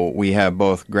 So we have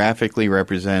both graphically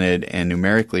represented and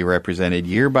numerically represented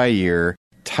year by year,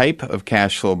 type of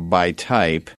cash flow by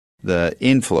type, the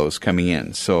inflows coming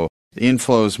in. So the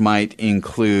inflows might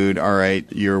include, all right,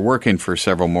 you're working for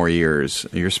several more years.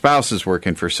 Your spouse is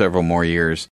working for several more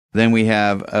years. Then we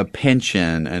have a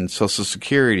pension and Social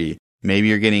Security. Maybe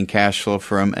you're getting cash flow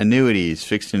from annuities,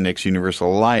 fixed index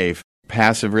universal life,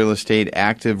 passive real estate,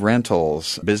 active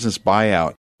rentals, business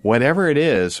buyout. Whatever it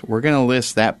is, we're going to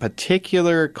list that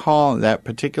particular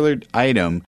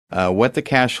item, what the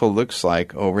cash flow looks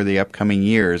like over the upcoming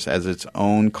years as its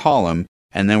own column,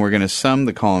 and then we're going to sum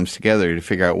the columns together to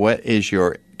figure out what is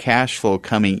your cash flow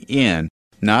coming in,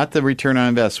 not the return on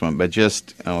investment, but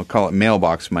just, I'll call it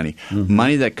mailbox money,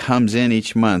 money that comes in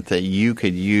each month that you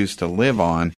could use to live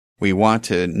on. We want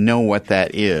to know what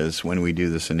that is when we do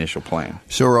this initial plan.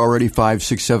 So we're already 5,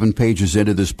 6, 7 pages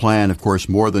into this plan. Of course,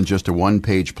 more than just a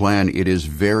one-page plan. It is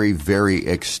very, very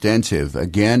extensive.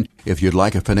 Again, if you'd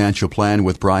like a financial plan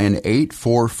with Brian,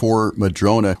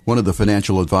 844-MADRONA. One of the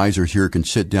financial advisors here can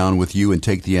sit down with you and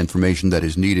take the information that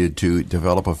is needed to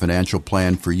develop a financial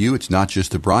plan for you. It's not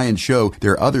just the Brian Show.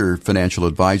 There are other financial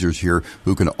advisors here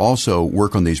who can also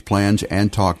work on these plans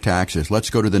and talk taxes.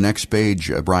 Let's go to the next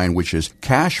page, Brian, which is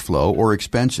cash flow or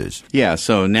expenses. Yeah,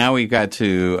 so now we've got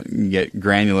to get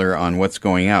granular on what's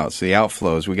going out. So the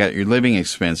outflows, we got your living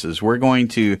expenses. We're going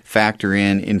to factor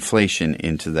in inflation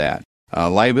into that.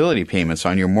 Liability payments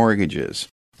on your mortgages.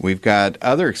 We've got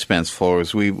other expense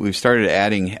flows. We've started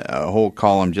adding a whole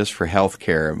column just for health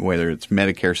care, whether it's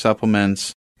Medicare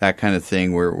supplements, that kind of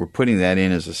thing. We're putting that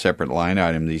in as a separate line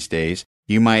item these days.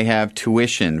 You might have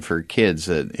tuition for kids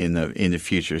in the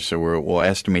future, so we'll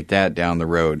estimate that down the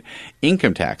road.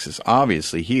 Income taxes,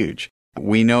 obviously huge.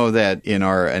 We know that in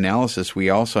our analysis, we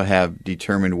also have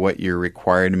determined what your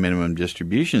required minimum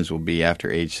distributions will be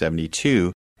after age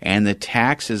 72. And the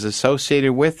taxes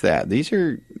associated with that. These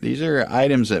are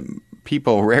items that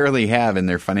people rarely have in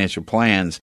their financial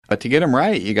plans. But to get them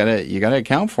right, you gotta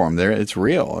account for them. It's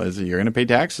real. You're going to pay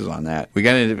taxes on that. We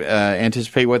got to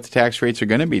anticipate what the tax rates are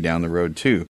going to be down the road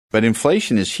too. But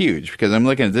inflation is huge because I'm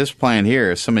looking at this plan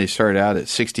here. If somebody started out at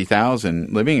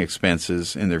 $60,000 living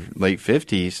expenses in their late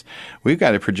 50s, we've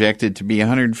got it projected to be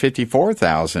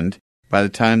 $154,000 by the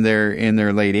time they're in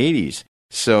their late 80s.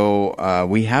 So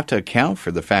we have to account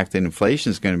for the fact that inflation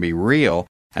is going to be real.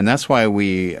 And that's why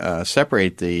we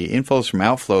separate the inflows from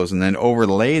outflows and then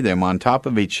overlay them on top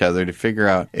of each other to figure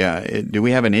out, do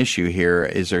we have an issue here?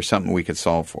 Is there something we could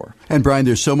solve for? And Brian,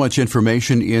 there's so much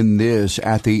information in this.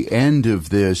 At the end of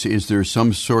this, is there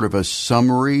some sort of a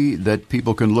summary that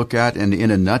people can look at and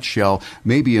in a nutshell,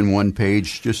 maybe in one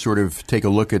page, just sort of take a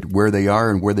look at where they are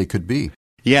and where they could be?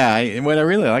 Yeah, what I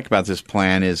really like about this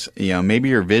plan is, maybe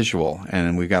you're visual,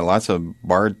 and we've got lots of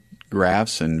bar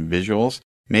graphs and visuals.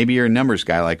 Maybe you're a numbers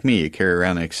guy like me. You carry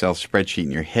around an Excel spreadsheet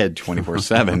in your head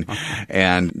 24/7.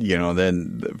 And,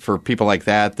 then for people like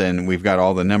that, then we've got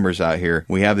all the numbers out here.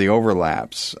 We have the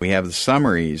overlaps. We have the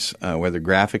summaries, whether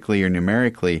graphically or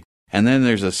numerically. And then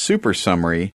there's a super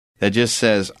summary that just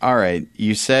says, all right,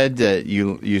 you said that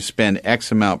you spend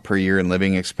X amount per year in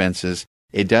living expenses.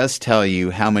 It does tell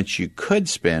you how much you could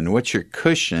spend, what's your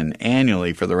cushion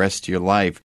annually for the rest of your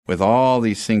life with all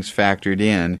these things factored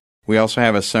in. We also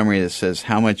have a summary that says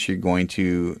how much you're going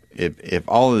to, if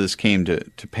all of this came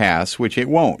to pass, which it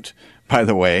won't, by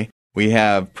the way. We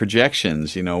have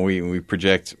projections. We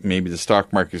project maybe the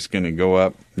stock market is going to go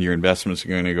up, your investments are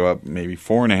going to go up maybe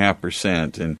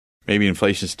 4.5%, and maybe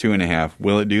inflation is 2.5%.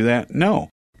 Will it do that? No.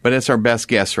 But it's our best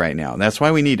guess right now. That's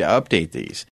why we need to update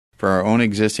these. For our own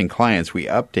existing clients, we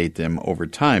update them over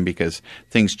time because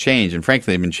things change, and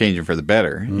frankly, they've been changing for the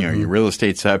better. Mm-hmm. Your real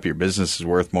estate's up, your business is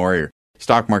worth more, your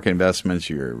stock market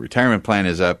investments, your retirement plan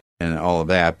is up, and all of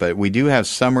that. But we do have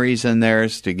summaries in there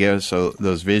to give us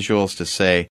those visuals to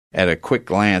say, at a quick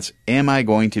glance, am I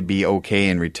going to be okay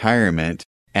in retirement?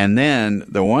 And then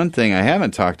the one thing I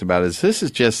haven't talked about is this is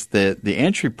just the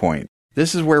entry point.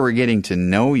 This is where we're getting to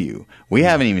know you. We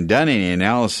haven't even done any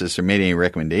analysis or made any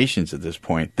recommendations at this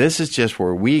point. This is just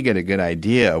where we get a good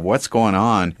idea of what's going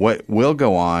on, what will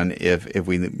go on if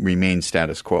we remain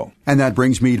status quo. And that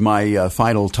brings me to my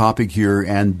final topic here,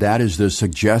 and that is the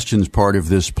suggestions part of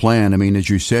this plan. I mean, as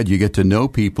you said, you get to know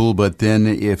people, but then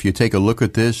if you take a look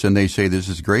at this and they say this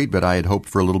is great, but I had hoped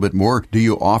for a little bit more, do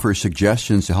you offer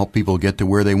suggestions to help people get to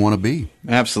where they want to be?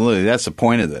 Absolutely. That's the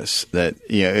point of this, that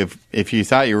if you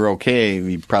thought you were okay,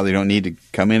 you probably don't need to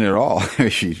come in at all.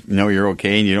 If you know you're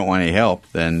okay and you don't want any help,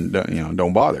 then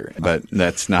don't bother. But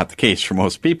that's not the case for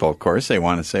most people, of course. They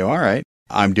want to say, all right,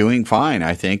 I'm doing fine,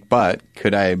 I think, but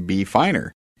could I be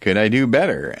finer? Could I do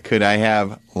better? Could I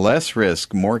have less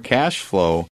risk, more cash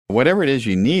flow? Whatever it is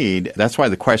you need, that's why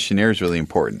the questionnaire is really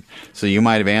important. So you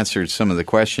might have answered some of the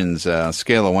questions,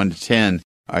 scale of 1 to 10.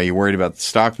 Are you worried about the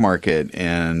stock market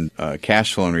and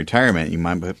cash flow and retirement? You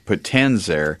might put 10s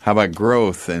there. How about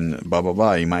growth and blah, blah,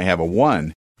 blah? You might have a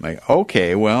 1. Like,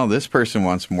 okay, well, this person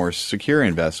wants more secure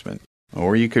investment.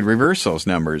 Or you could reverse those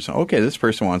numbers. Okay, this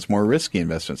person wants more risky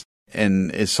investments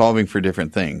and is solving for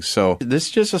different things. So this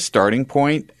is just a starting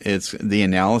point. It's the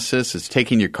analysis. It's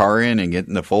taking your car in and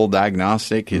getting the full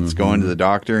diagnostic. It's going to the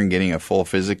doctor and getting a full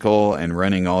physical and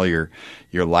running all your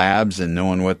labs and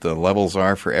knowing what the levels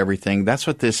are for everything. That's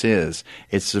what this is.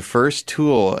 It's the first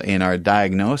tool in our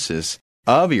diagnosis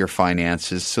of your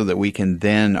finances so that we can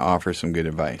then offer some good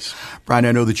advice. Brian,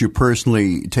 I know that you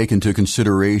personally take into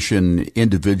consideration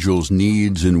individuals'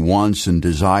 needs and wants and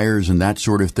desires and that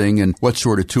sort of thing and what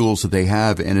sort of tools that they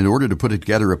have. And in order to put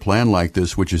together a plan like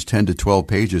this, which is 10 to 12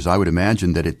 pages, I would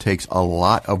imagine that it takes a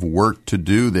lot of work to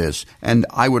do this. And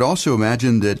I would also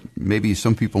imagine that maybe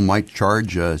some people might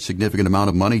charge a significant amount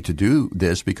of money to do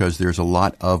this because there's a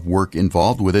lot of work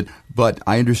involved with it. But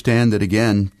I understand that,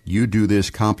 again, you do this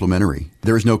complimentary.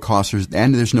 There is no cost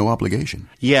and there's no obligation.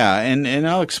 Yeah, and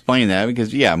I'll explain that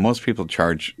because, most people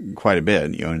charge quite a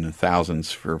bit, in the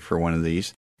thousands for one of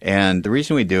these. And the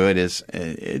reason we do it is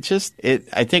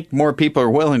I think more people are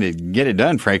willing to get it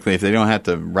done, frankly, if they don't have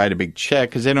to write a big check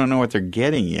because they don't know what they're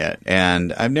getting yet.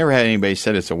 And I've never had anybody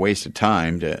said it's a waste of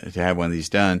time to have one of these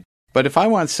done. But if I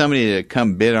want somebody to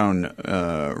come bid on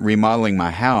remodeling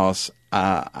my house,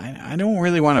 I don't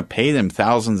really want to pay them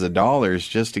thousands of dollars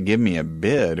just to give me a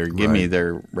bid or give me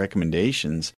their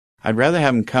recommendations. I'd rather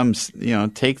have them come,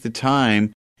 take the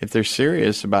time, if they're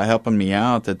serious about helping me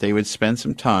out, that they would spend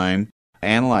some time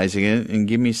analyzing it and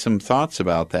give me some thoughts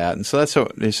about that. And so that's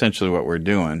essentially what we're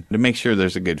doing to make sure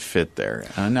there's a good fit there.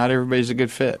 Not everybody's a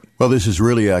good fit. Well, this is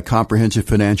really a comprehensive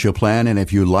financial plan, and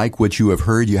if you like what you have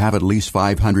heard, you have at least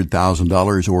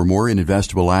 $500,000 or more in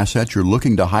investable assets, you're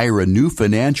looking to hire a new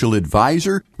financial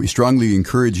advisor, we strongly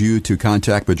encourage you to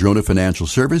contact Madrona Financial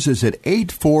Services at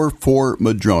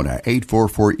 844-MADRONA,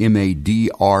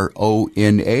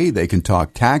 844-MADRONA. They can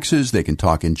talk taxes, they can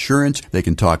talk insurance, they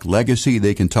can talk legacy,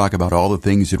 they can talk about all the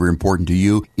things that are important to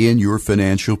you in your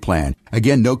financial plan.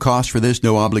 Again, no cost for this,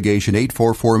 no obligation,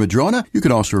 844-MADRONA. You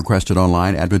can also request it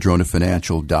online at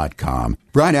MadronaFinancial.com.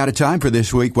 Brian, out of time for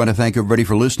this week. Want to thank everybody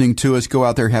for listening to us. Go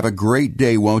out there, have a great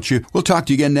day, won't you? We'll talk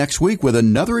to you again next week with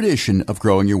another edition of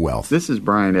Growing Your Wealth. This is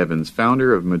Brian Evans,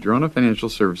 founder of Madrona Financial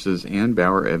Services and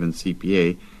Bauer Evans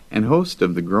CPA, and host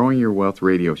of the Growing Your Wealth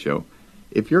radio show.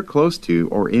 If you're close to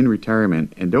or in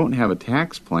retirement and don't have a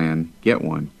tax plan, get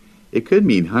one. It could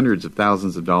mean hundreds of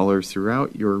thousands of dollars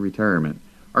throughout your retirement.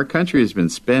 Our country has been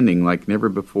spending like never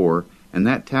before, and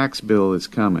that tax bill is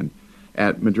coming.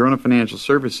 At Madrona Financial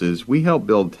Services, we help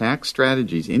build tax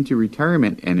strategies into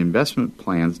retirement and investment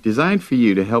plans designed for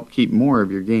you to help keep more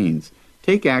of your gains.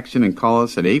 Take action and call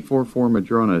us at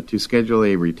 844-MADRONA to schedule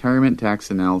a retirement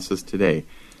tax analysis today.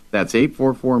 That's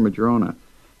 844-MADRONA.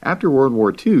 After World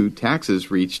War II,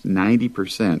 taxes reached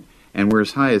 90% and were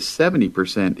as high as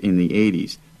 70% in the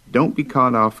 80s. Don't be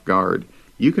caught off guard.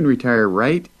 You can retire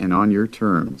right and on your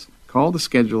terms. Call to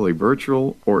schedule a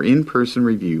virtual or in-person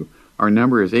review. Our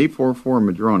number is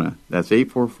 844-MADRONA. That's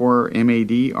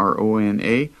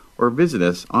 844-MADRONA, or visit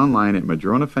us online at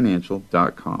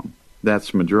MadronaFinancial.com.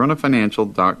 That's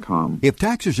MadronaFinancial.com. If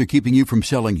taxes are keeping you from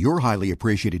selling your highly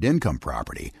appreciated income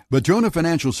property, Madrona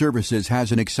Financial Services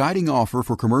has an exciting offer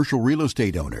for commercial real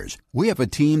estate owners. We have a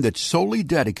team that's solely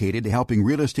dedicated to helping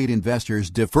real estate investors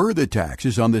defer the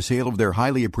taxes on the sale of their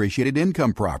highly appreciated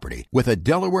income property with a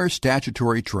Delaware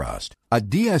statutory trust. A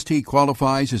DST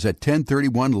qualifies as a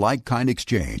 1031 like-kind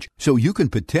exchange, so you can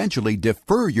potentially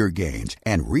defer your gains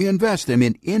and reinvest them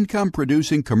in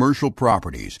income-producing commercial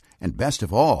properties. And best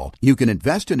of all, you can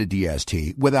invest in a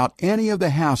DST without any of the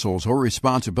hassles or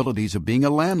responsibilities of being a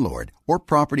landlord or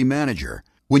property manager.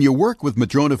 When you work with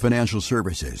Madrona Financial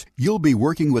Services, you'll be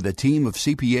working with a team of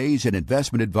CPAs and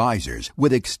investment advisors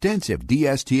with extensive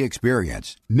DST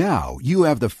experience. Now you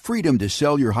have the freedom to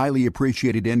sell your highly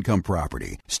appreciated income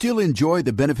property, still enjoy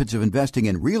the benefits of investing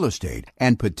in real estate,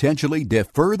 and potentially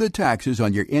defer the taxes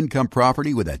on your income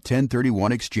property with a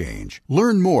 1031 exchange.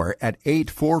 Learn more at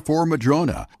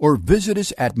 844-MADRONA or visit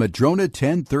us at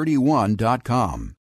Madrona1031.com.